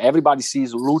 because everybody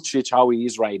sees Lucic how he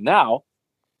is right now,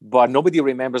 but nobody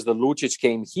remembers that Lucic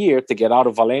came here to get out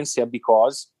of Valencia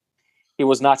because he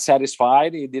was not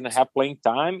satisfied. He didn't have playing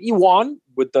time. He won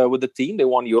with the team. They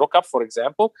won Eurocup, for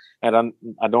example, and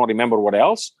I don't remember what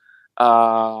else.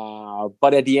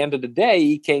 But at the end of the day,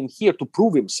 he came here to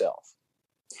prove himself.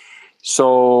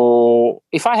 So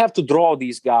if I have to draw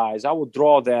these guys, I would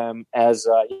draw them as,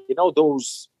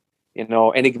 those,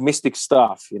 enigmatic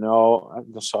stuff, So I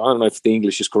don't know if the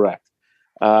English is correct.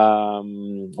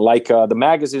 The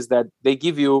magazines that they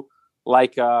give you,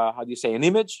 an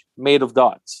image made of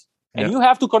dots. And you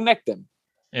have to connect them.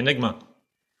 Enigma,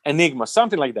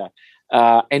 something like that.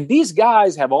 And these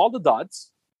guys have all the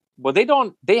dots, but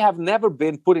they have never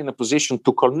been put in a position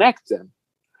to connect them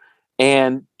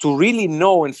and to really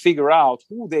know and figure out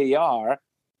who they are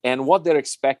and what they're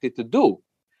expected to do.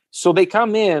 So they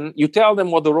come in, you tell them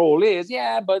what the role is.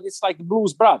 Yeah, but it's like the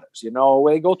Blues Brothers,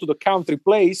 where they go to the country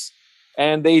place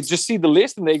and they just see the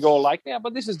list and they go like, yeah,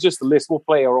 but this is just a list. We'll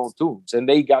play our own tunes. And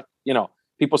they got,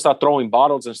 people start throwing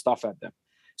bottles and stuff at them.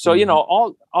 So,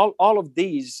 all of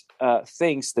these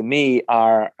things to me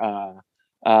are,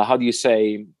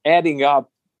 adding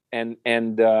up, and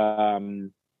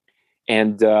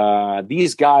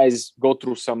these guys go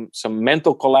through some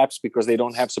mental collapse because they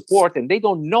don't have support, and they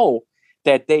don't know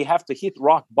that they have to hit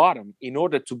rock bottom in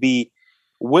order to be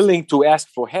willing to ask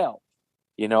for help.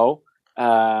 It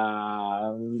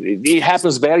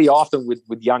happens very often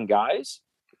with young guys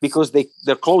because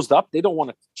they're closed up. They don't want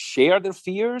to share their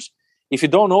fears. If you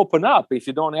don't open up, if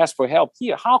you don't ask for help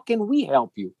here, how can we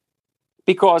help you?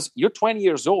 Because you're 20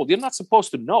 years old. You're not supposed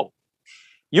to know.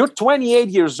 You're 28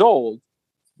 years old,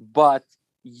 but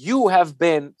you have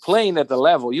been playing at the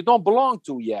level you don't belong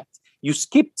to yet. You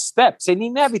skipped steps, and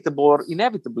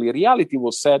inevitably, reality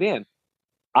will set in.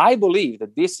 I believe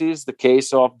that this is the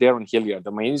case of Darren Hilliard. I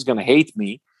mean, he's going to hate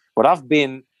me, but I've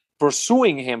been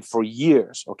pursuing him for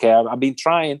years. Okay, I've been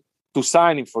trying to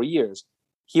sign him for years.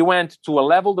 He went to a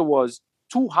level that was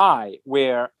too high,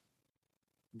 where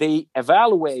they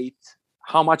evaluate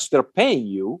how much they're paying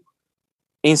you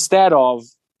instead of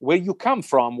where you come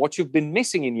from, what you've been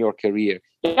missing in your career.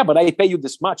 Yeah, but I pay you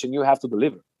this much and you have to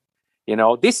deliver.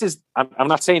 This is, I'm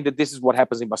not saying that this is what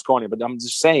happens in Baskonia, but I'm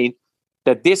just saying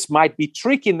that this might be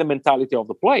tricking the mentality of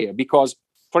the player. Because,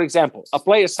 for example, a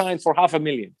player signed for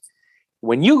 $500,000.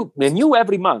 When you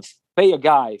every month pay a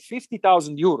guy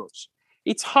 50,000 euros,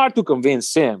 it's hard to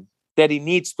convince him that he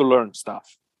needs to learn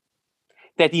stuff,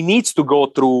 that he needs to go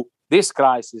through this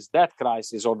crisis, that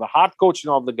crisis, or the hard coaching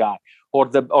of the guy, or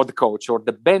the coach, or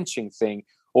the benching thing,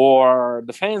 or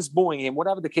the fans booing him,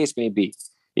 whatever the case may be.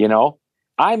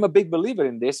 I'm a big believer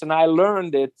in this, and I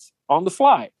learned it on the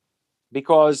fly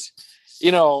because,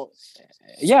 even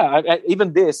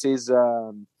this is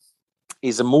a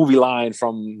movie line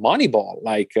from Moneyball.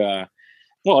 Like,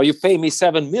 well, you pay me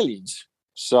 $7 million,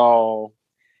 so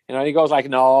he goes like,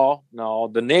 no,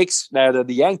 the Knicks,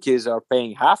 the Yankees are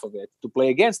paying half of it to play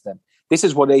against them. This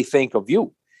is what they think of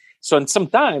you. So, and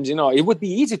sometimes, it would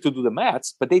be easy to do the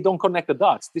maths, but they don't connect the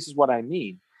dots. This is what I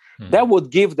mean. Mm-hmm. That would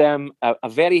give them a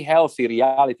very healthy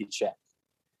reality check.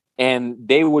 And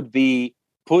they would be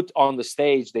put on the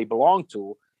stage they belong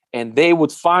to, and they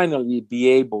would finally be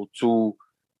able to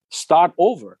start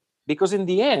over. Because in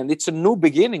the end, it's a new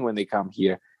beginning when they come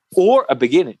here, or a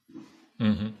beginning.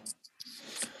 Mm-hmm.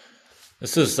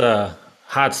 This is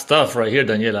hot stuff right here,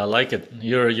 Daniele. I like it.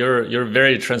 You're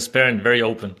very transparent, very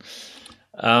open.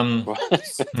 You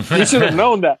should have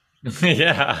known that.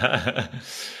 Yeah.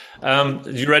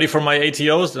 You ready for my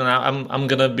ATOs? And I'm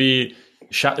gonna be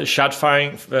shot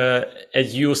firing at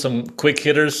you some quick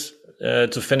hitters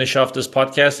to finish off this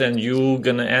podcast, and you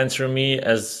gonna answer me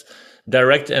as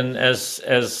direct and as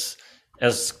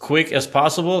quick as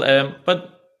possible. But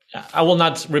I will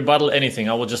not rebuttal anything.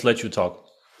 I will just let you talk.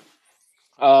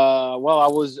 Well, I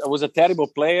was a terrible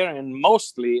player, and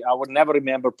mostly I would never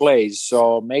remember plays.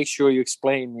 So make sure you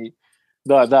explain me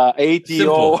the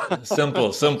ATO.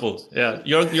 Simple. Yeah,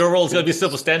 your role is gonna be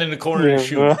simple. Stand in the corner and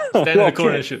shoot. Stand in the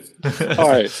corner and shoot. All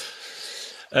right.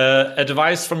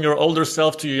 Advice from your older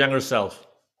self to your younger self.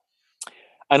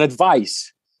 An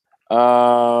advice.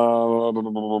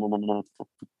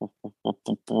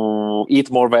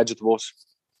 Eat more vegetables.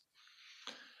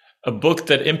 A book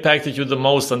that impacted you the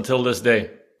most until this day.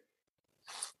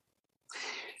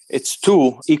 It's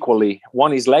two equally.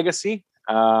 One is Legacy,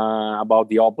 about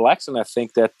the All Blacks, and I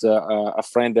think that a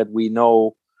friend that we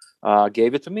know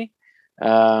gave it to me.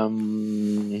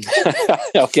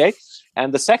 Okay.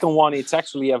 And the second one, it's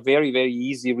actually a very, very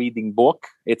easy reading book.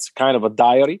 It's kind of a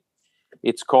diary.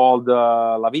 It's called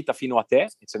La Vita Fino a Te.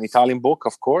 It's an Italian book,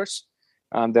 of course.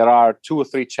 And there are 2 or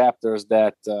 3 chapters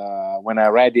that when I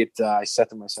read it, I said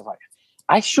to myself,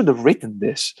 I should have written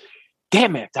this.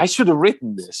 Damn it, I should have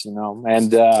written this,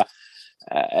 And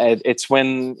it's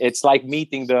like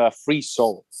meeting the free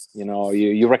soul.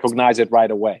 You recognize it right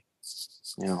away.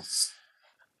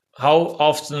 How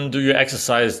often do you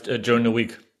exercise during the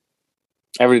week?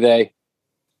 Every day.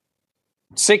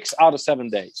 6 out of 7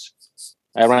 days.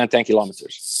 I ran 10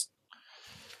 kilometers.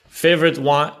 Favorite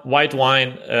white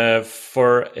wine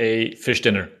for a fish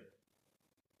dinner?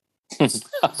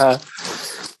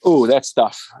 Oh, that's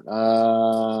tough.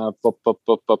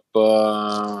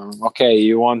 Okay,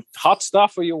 you want hot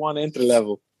stuff or you want entry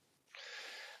level?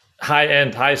 High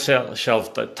end, high shelf,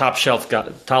 top shelf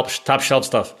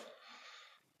stuff.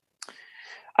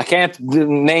 I can't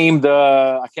name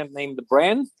the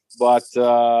brand, but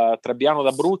Trebbiano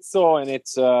d'Abruzzo, and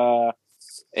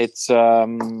it's how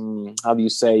do you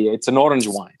say? It's an orange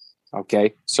wine.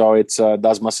 Okay, so it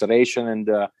does maceration, and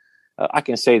I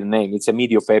can say the name. It's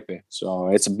Emidio Pepe. So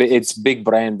it's big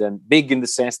brand, and big in the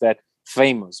sense that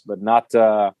famous, but not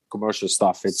commercial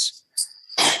stuff. It's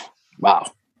wow.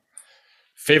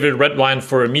 Favorite red wine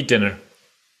for a meat dinner?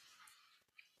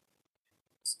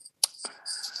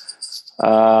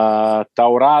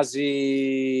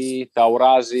 Taurasi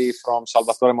from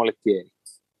Salvatore Molettieri.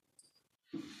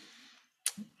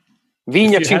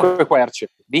 Vigna Cinque Querce.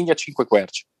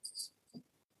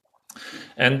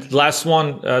 And last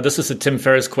one, this is a Tim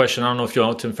Ferriss question. I don't know if you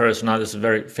know Tim Ferriss or not. This is a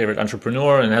very favorite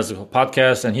entrepreneur and has a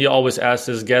podcast. And he always asks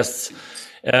his guests,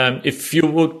 if you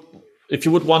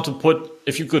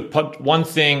could put one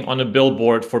thing on a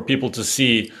billboard for people to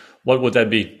see, what would that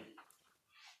be?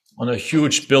 On a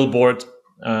huge billboard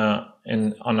on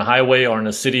a highway or in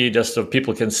a city, just so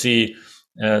people can see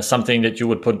something that you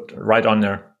would put right on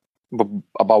there.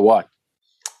 About what?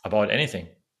 About anything.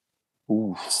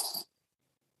 Ooh.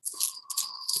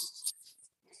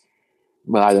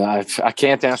 Well, I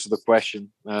can't answer the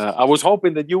question. I was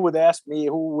hoping that you would ask me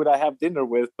who would I have dinner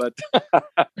with, but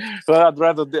well, I'd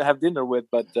rather have dinner with.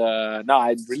 But no,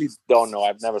 I really don't know.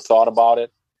 I've never thought about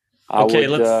it. I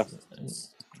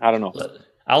don't know.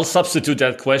 I'll substitute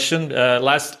that question.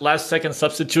 Last second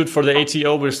substitute for the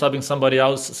ATO. We're subbing somebody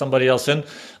else in.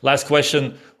 Last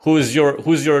question: Who's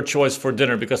your choice for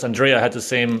dinner? Because Andrea had the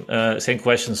same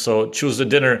question. So choose a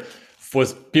dinner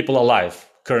with people alive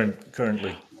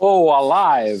currently. Oh,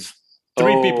 alive.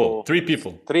 Three people. Three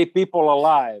people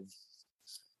alive.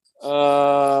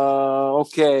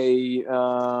 Okay.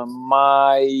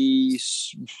 My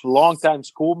longtime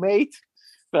schoolmate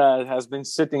has been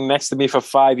sitting next to me for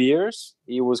 5 years.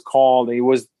 He was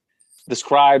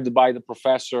described by the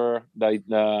professor,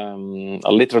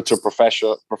 a literature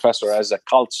professor, as a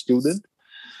cult student.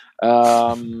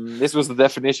 This was the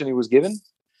definition he was given.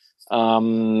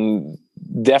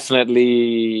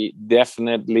 Definitely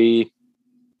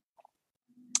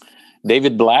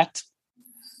David Blatt,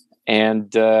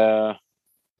 and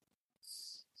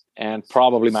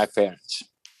probably my parents.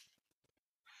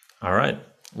 All right,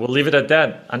 we'll leave it at that.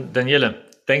 And Daniele,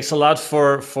 thanks a lot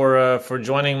for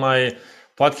joining my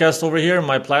podcast over here,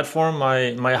 my platform,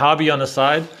 my hobby on the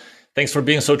side. Thanks for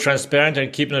being so transparent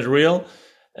and keeping it real.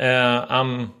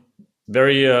 I'm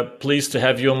very pleased to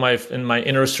have you in my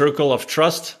inner circle of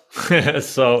trust.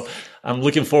 So I'm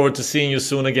looking forward to seeing you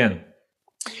soon again.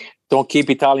 Don't keep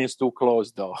Italians too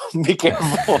close, though. Be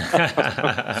careful.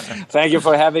 Thank you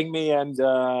for having me, and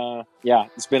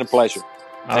it's been a pleasure.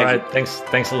 All right,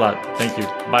 thanks a lot. Thank you.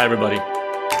 Bye, everybody.